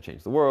 blockchain is going to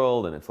change the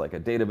world, and it's like a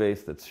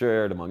database that's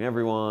shared among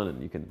everyone,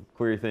 and you can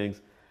query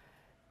things.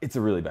 It's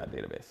a really bad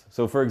database.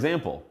 So for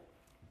example,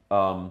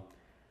 I'm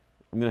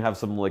going to have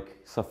some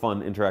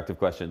fun interactive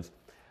questions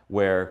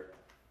where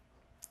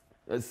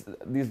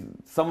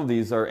some of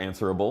these are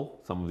answerable,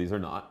 some of these are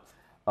not.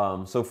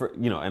 So for,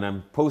 you know, and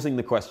I'm posing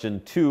the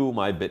question to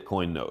my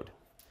Bitcoin node.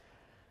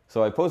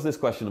 So I pose this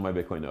question to my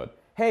Bitcoin node.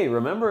 Hey,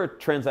 remember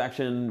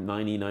transaction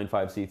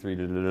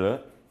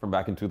 9095C3 from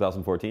back in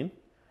 2014?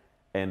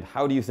 And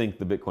how do you think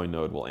the Bitcoin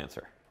node will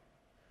answer?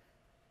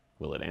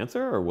 Will it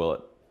answer, or will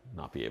it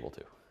not be able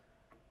to?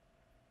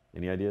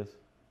 Any ideas?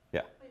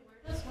 Yeah. Wait,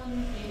 where does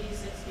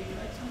 186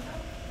 gigabytes come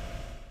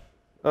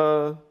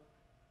from?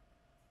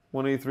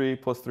 183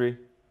 plus 3.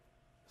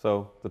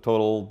 So the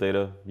total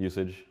data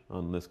usage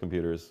on this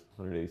computer is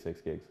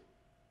 186 gigs.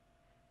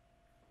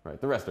 Right,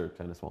 the rest are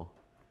kind of small.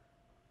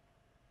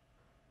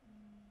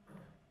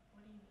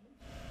 What do you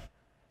mean?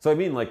 So I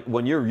mean, like,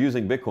 when you're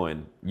using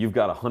Bitcoin, you've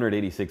got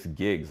 186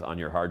 gigs on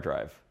your hard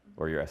drive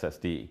or your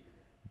SSD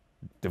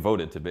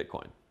devoted to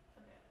Bitcoin.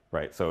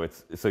 Right, so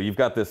you've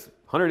got this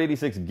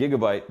 186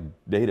 gigabyte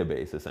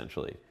database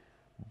essentially,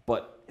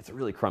 but it's a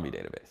really crummy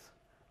database,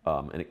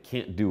 and it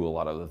can't do a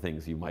lot of the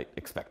things you might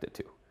expect it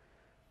to.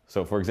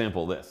 So for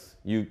example, this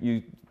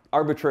you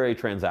arbitrary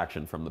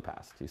transaction from the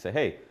past. You say,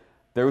 hey,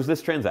 there was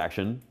this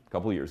transaction a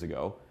couple years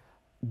ago.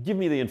 Give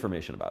me the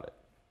information about it.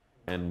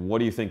 And what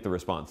do you think the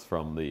response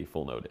from the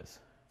full node is?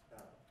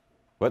 Valid.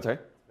 What? Sorry.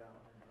 Valid.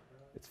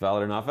 It's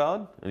valid or not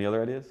valid? Any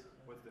other ideas?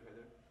 What's the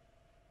header?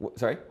 What,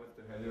 sorry. What's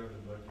the header of the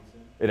block you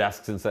said? It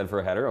asks instead for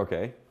a header,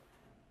 okay.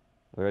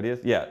 Other ideas?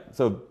 Yeah,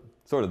 so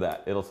sort of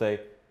that. It'll say,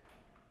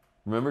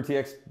 remember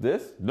TX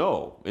this?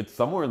 No, it's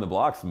somewhere in the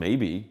blocks,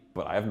 maybe,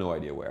 but I have no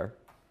idea where.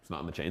 It's not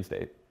in the chain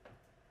state,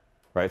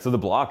 right? So the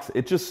blocks,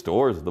 it just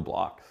stores the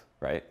blocks,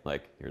 right?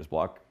 Like, here's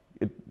block,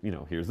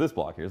 here's this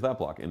block, here's that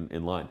block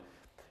in line.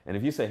 And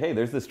if you say, hey,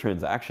 there's this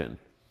transaction,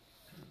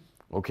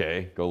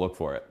 okay, go look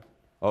for it.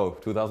 Oh,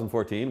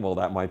 2014? Well,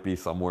 that might be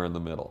somewhere in the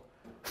middle.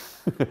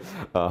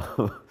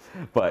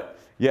 But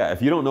yeah,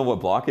 if you don't know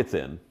what block it's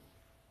in,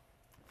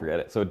 forget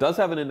it. So it does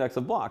have an index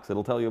of blocks.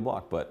 It'll tell you a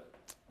block, but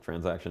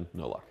transaction,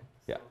 no luck.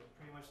 Yeah. So it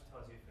pretty much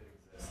tells you if it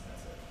exists,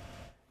 that's it.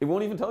 It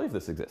won't even tell you if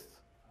this exists.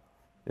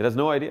 It has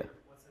no idea.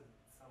 What's it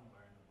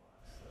somewhere in the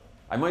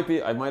blocks,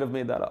 so? I might have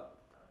made that up.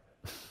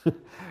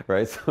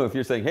 Right? So if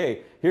you're saying,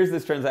 hey, here's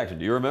this transaction.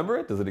 Do you remember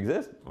it? Does it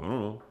exist? I don't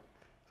know.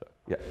 So,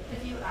 yeah.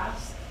 If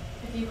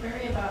you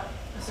query about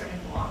a certain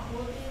block,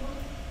 will it be able to?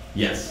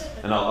 Yes.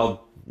 And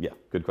yeah,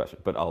 good question.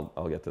 But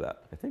I'll get to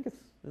that. I think it's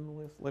in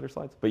the later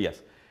slides. But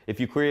yes,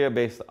 if you query it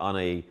based on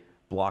a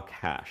block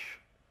hash,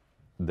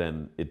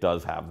 then it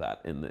does have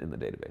that in the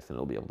database, and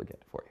it'll be able to get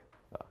it for you.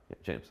 Yeah,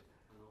 James.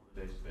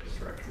 The database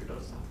directory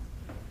does that.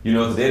 You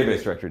know what the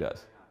database directory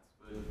does?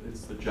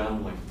 It's the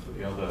journaling for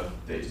the other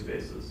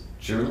databases.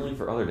 Journaling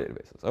for other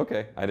databases.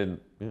 Okay, I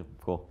didn't. Yeah,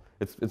 cool.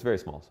 It's very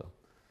small, so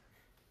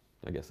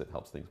I guess it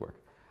helps things work.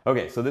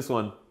 Okay, so this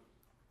one.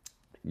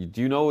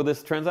 Do you know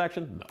this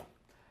transaction? No.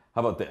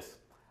 How about this?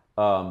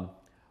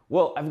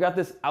 Well, I've got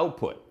this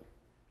output,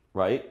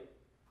 right?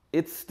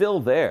 It's still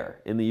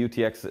there in the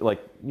UTX.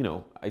 Like,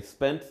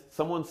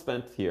 someone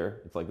spent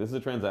here. It's like, this is a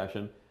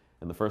transaction,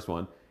 and the first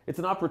one. It's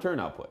an op return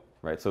output,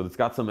 right? So it's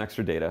got some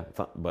extra data,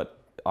 but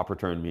op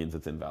return means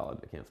it's invalid.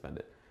 I can't spend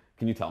it.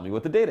 Can you tell me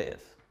what the data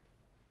is?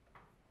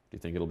 Do you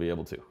think it'll be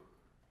able to?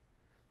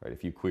 Right?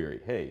 If you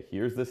query, hey,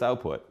 here's this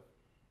output,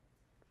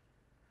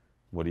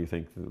 what do you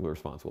think the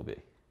response will be?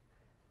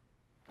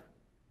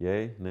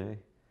 Yay? Nay?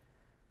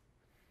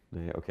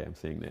 Nay? Okay, I'm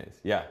seeing nays.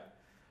 Yeah.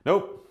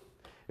 Nope.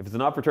 If it's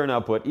an op return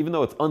output, even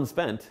though it's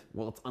unspent,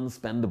 well, it's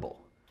unspendable.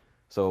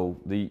 So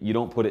you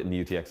don't put it in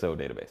the UTXO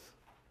database.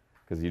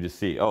 Because you just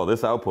see, oh,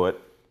 this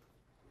output,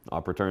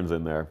 op return's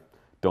in there.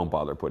 Don't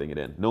bother putting it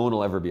in. No one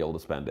will ever be able to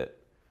spend it.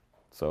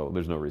 So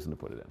there's no reason to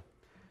put it in.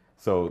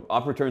 So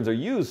op returns are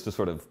used to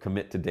sort of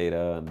commit to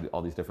data and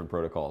all these different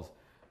protocols.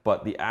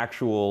 But the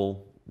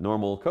actual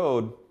normal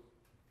code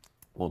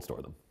won't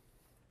store them.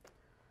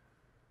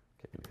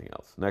 Okay, anything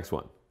else? Next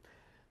one.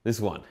 This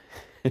one.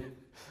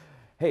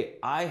 Hey,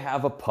 I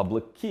have a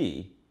public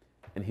key,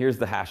 and here's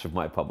the hash of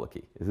my public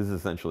key. This is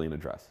essentially an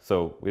address.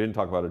 So we didn't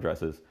talk about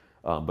addresses,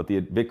 but the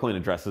Bitcoin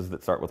addresses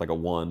that start with like a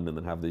 1 and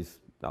then have these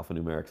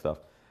alphanumeric stuff,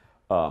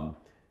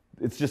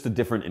 it's just a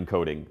different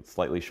encoding,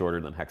 slightly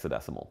shorter than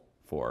hexadecimal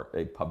for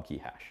a pub key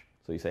hash.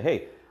 So you say,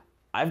 hey,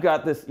 I've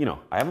got this,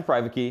 I have a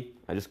private key.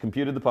 I just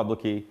computed the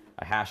public key.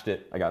 I hashed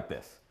it. I got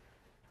this.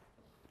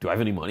 Do I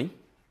have any money?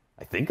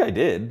 I think I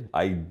did.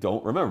 I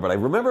don't remember, but I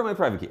remember my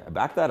private key. I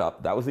backed that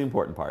up. That was the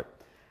important part,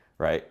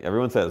 right?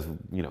 Everyone says,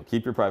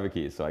 keep your private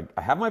keys. So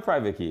I have my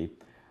private key.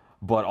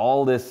 But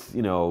all this,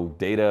 you know,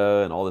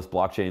 data and all this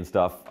blockchain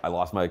stuff, I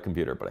lost my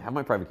computer, but I have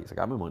my private keys. I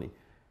got my money.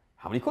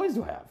 How many coins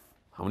do I have?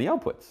 How many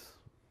outputs?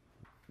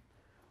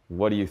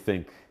 What do you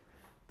think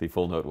the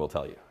full node will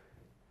tell you?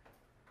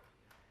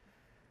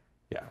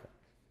 Yeah.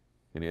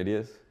 Any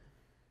ideas?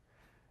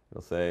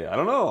 It'll say, I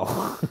don't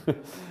know.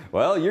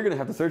 Well, you're going to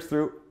have to search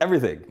through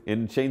everything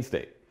in chain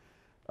state.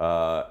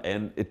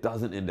 And it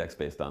doesn't index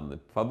based on the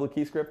public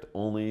key script,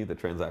 only the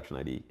transaction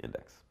ID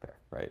index pair,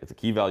 right? It's a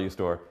key value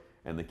store,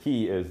 and the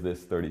key is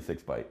this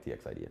 36-byte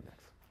TXID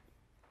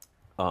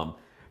index.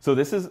 So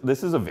this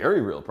is a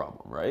very real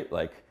problem, right?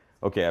 Like,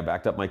 okay, I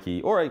backed up my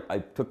key, or I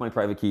took my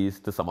private keys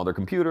to some other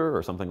computer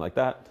or something like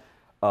that.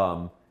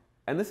 And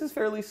this is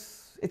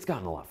it's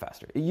gotten a lot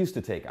faster. It used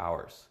to take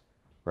hours,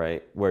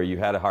 right? Where you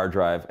had a hard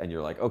drive and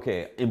you're like,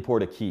 okay,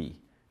 import a key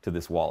to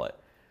this wallet.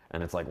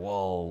 And it's like,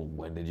 well,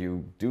 when did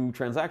you do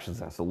transactions?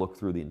 It has to look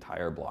through the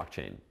entire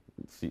blockchain,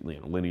 you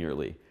know,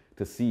 linearly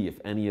to see if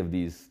any of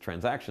these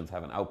transactions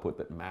have an output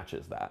that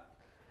matches that.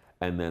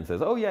 And then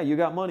says, oh yeah, you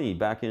got money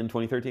back in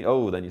 2013.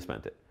 Oh, then you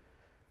spent it.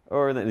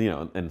 Or then, you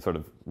know, and sort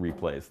of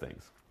replays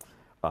things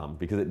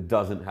because it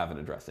doesn't have an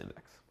address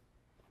index.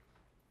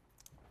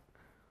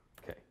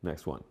 Okay,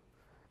 next one.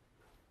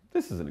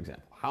 This is an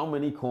example. How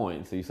many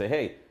coins? So you say,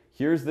 hey,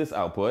 here's this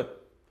output,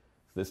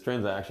 this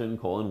transaction,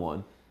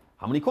 :1.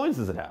 How many coins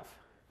does it have?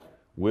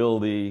 Will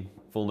the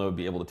full node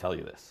be able to tell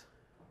you this?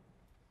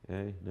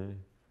 Yay, nay?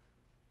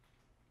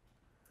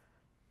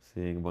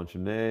 Seeing a bunch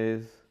of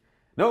nays.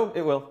 No,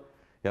 it will.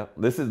 Yeah,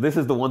 this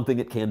is the one thing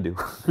it can do.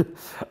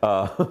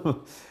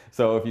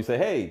 So if you say,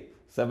 hey,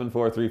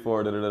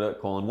 7434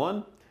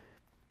 :1,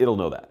 it'll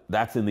know that.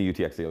 That's in the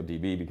UTXO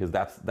DB because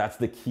that's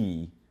the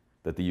key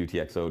that the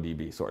UTXO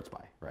DB sorts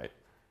by, right?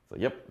 So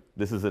yep,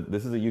 this is a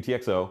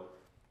UTXO.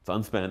 It's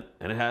unspent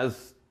and it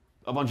has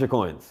a bunch of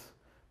coins.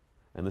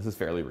 And this is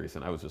fairly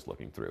recent. I was just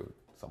looking through.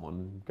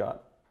 Someone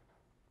got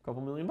a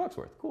couple $1 million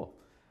worth. Cool.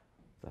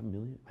 Is that a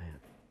million? Man.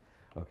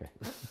 Okay.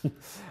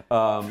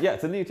 Yeah,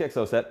 it's in the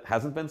UTXO set.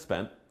 Hasn't been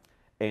spent,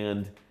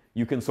 and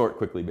you can sort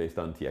quickly based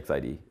on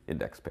TXID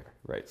index pair,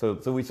 right? So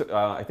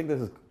I think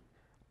this is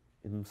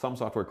in some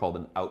software called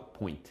an out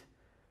point,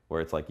 where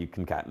it's like you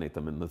concatenate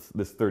them, and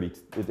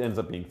it ends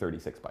up being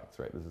 36 bytes,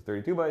 right? This is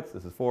 32 bytes.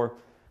 This is 4.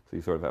 So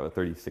you sort of have a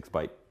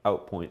 36-byte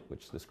out point,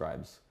 which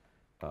describes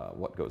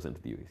what goes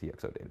into the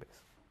UTXO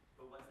database.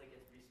 But once it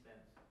gets respent,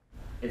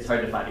 it's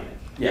hard to find again.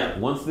 Yeah,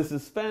 once this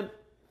is spent,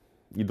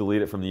 you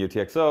delete it from the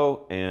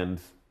UTXO, and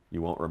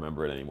you won't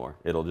remember it anymore.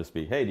 It'll just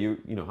be, hey, do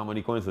you know how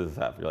many coins does this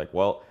have? You're like,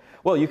 well,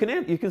 you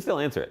can still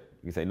answer it.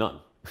 You can say none,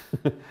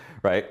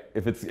 right?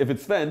 If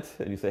it's spent,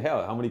 and you say, hey,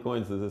 how many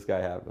coins does this guy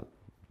have?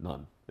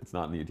 None. It's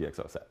not in the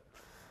UTXO set.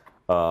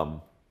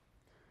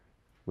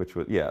 Which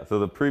was, yeah. So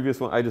the previous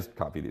one, I just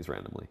copied these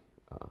randomly.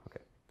 Okay.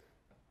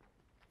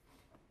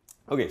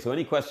 Okay, so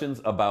any questions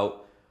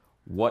about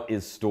what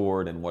is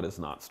stored and what is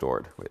not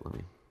stored? Wait, let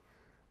me.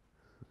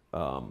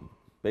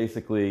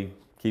 Basically,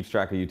 keeps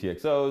track of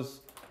UTXOs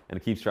and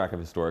it keeps track of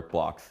historic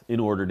blocks in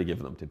order to give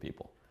them to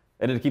people.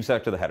 And it keeps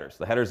track of the headers.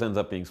 The headers ends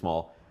up being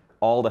small.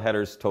 All the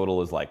headers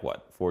total is like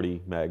what,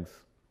 40 megs?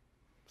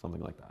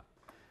 Something like that.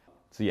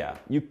 So yeah,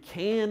 you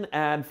can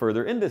add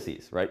further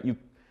indices, right?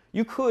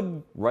 You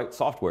could write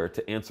software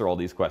to answer all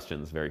these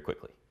questions very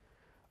quickly.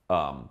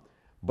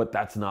 But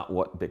that's not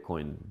what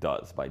Bitcoin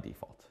does by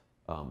default.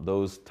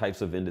 Those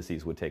types of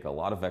indices would take a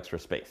lot of extra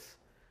space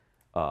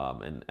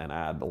and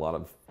add a lot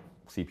of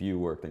CPU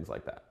work, things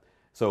like that.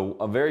 So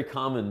a very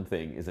common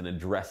thing is an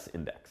address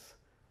index.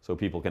 So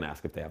people can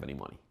ask if they have any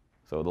money.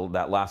 So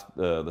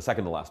the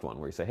second to last one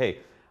where you say, hey,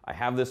 I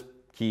have this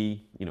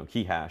key,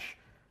 key hash.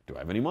 Do I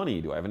have any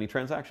money? Do I have any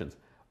transactions?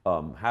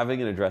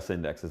 Having an address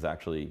index is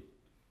actually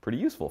pretty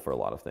useful for a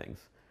lot of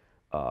things.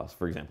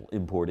 For example,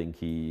 importing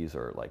keys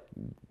or like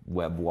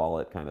web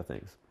wallet kind of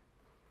things.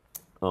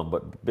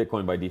 But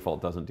Bitcoin by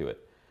default doesn't do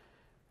it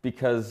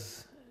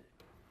because,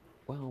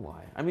 well,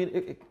 why? I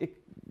mean,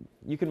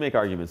 you can make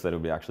arguments that it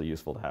would be actually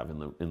useful to have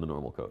in the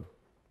normal code,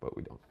 but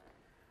we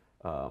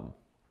don't.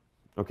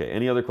 Okay,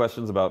 any other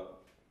questions about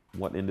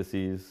what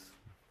indices,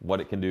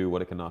 what it can do,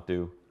 what it cannot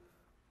do?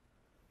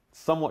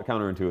 Somewhat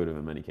counterintuitive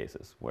in many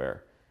cases,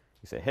 where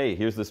you say, hey,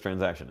 here's this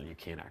transaction, and you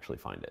can't actually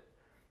find it.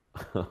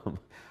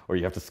 Or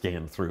you have to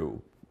scan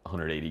through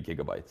 180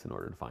 gigabytes in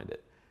order to find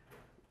it.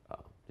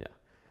 Yeah.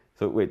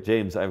 So wait,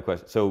 James, I have a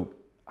question. So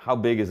how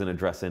big is an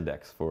address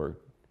index for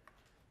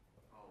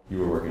you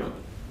were working on?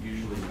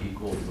 Usually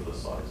equal to the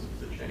size of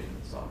the chain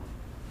itself.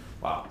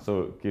 Wow.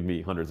 So give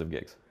me hundreds of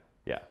gigs.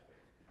 Yeah.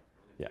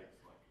 Yeah. At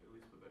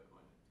least for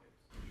Bitcoin,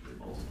 it takes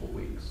multiple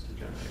weeks to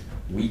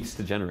generate. Weeks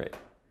to generate.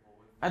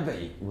 I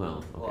bet you. Well,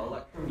 okay. Well,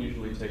 Electrum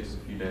usually takes a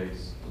few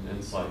days, and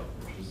Insight,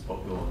 which is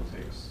popular one,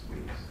 takes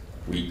weeks.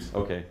 Weeks.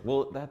 Okay.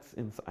 Well, that's.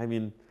 I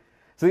mean,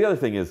 so the other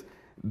thing is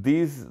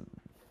these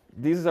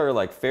are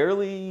like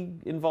fairly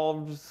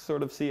involved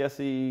sort of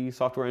CSE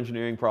software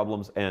engineering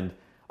problems, and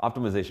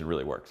optimization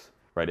really works,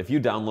 right? If you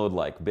download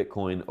like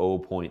Bitcoin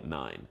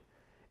 0.9,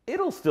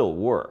 it'll still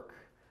work,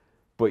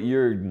 but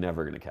you're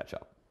never going to catch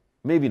up.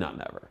 Maybe not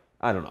never.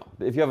 I don't know,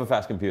 if you have a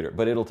fast computer,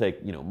 but it'll take,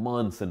 you know,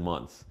 months and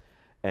months.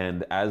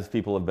 And as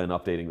people have been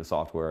updating the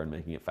software and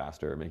making it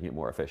faster, making it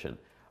more efficient,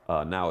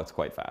 now it's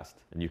quite fast.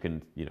 And you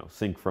can, you know,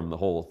 sync the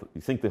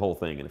whole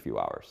thing in a few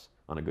hours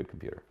on a good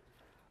computer.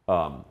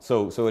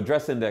 So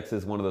address index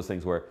is one of those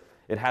things where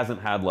it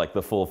hasn't had like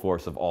the full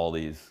force of all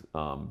these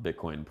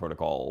Bitcoin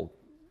protocol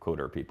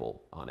coder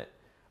people on it.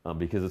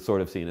 Because it's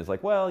sort of seen as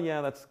like, well,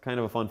 yeah, that's kind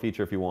of a fun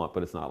feature if you want,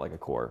 but it's not like a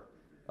core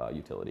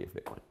utility of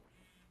Bitcoin.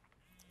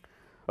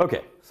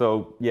 Okay,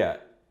 so yeah,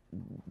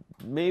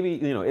 maybe,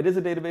 you know, it is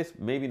a database,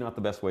 maybe not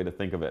the best way to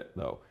think of it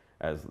though.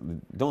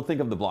 Don't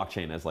think of the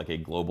blockchain as like a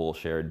global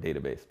shared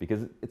database,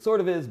 because it sort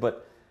of is,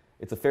 but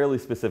it's a fairly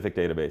specific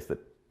database that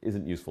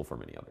isn't useful for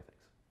many other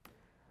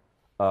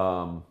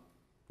things.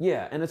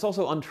 Yeah, and it's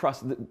also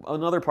untrusted.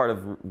 Another part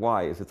of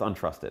why is it's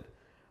untrusted,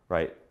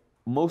 right?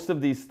 Most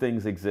of these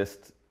things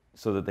exist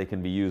so that they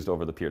can be used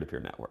over the peer-to-peer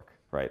network,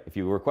 right? If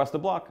you request a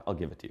block, I'll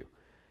give it to you.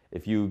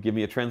 If you give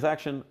me a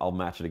transaction, I'll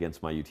match it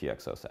against my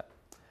UTXO set.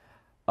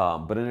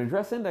 But an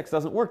address index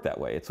doesn't work that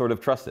way. It's sort of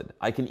trusted.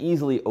 I can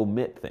easily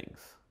omit things,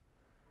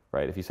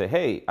 right? If you say,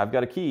 hey, I've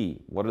got a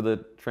key, what are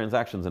the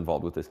transactions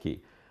involved with this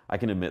key? I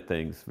can omit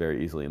things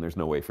very easily, and there's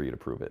no way for you to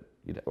prove it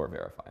or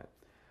verify it.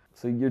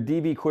 So your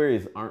DB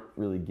queries aren't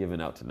really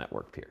given out to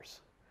network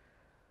peers.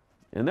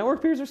 And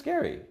network peers are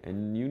scary,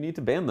 and you need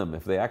to ban them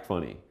if they act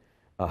funny.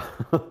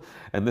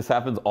 And this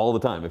happens all the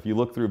time. If you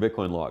look through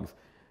Bitcoin logs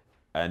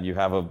and you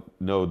have a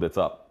node that's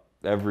up,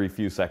 every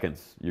few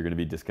seconds you're going to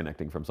be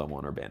disconnecting from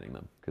someone or banning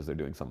them because they're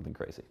doing something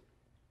crazy,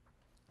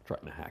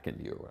 trying to hack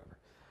into you or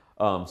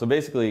whatever. So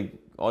basically,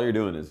 all you're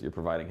doing is you're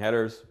providing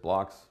headers,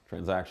 blocks,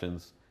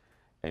 transactions,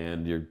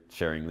 and you're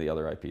sharing the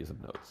other IPs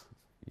of nodes.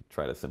 You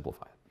try to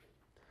simplify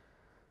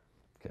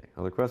it. Okay,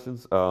 other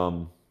questions?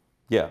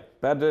 Yeah,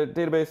 bad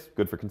database,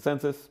 good for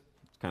consensus.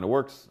 It kind of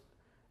works.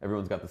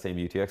 Everyone's got the same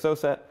UTXO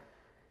set.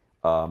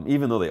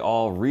 Even though they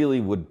all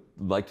really would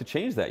like to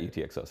change that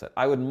UTXO set.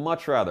 I would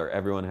much rather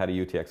everyone had a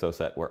UTXO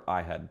set where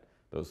I had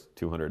those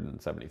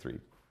 273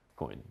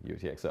 coin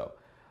UTXO.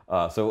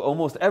 So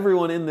almost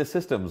everyone in the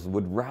systems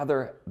would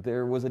rather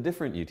there was a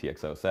different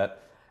UTXO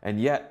set, and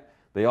yet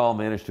they all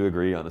managed to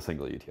agree on a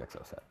single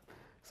UTXO set.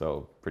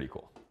 So pretty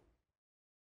cool.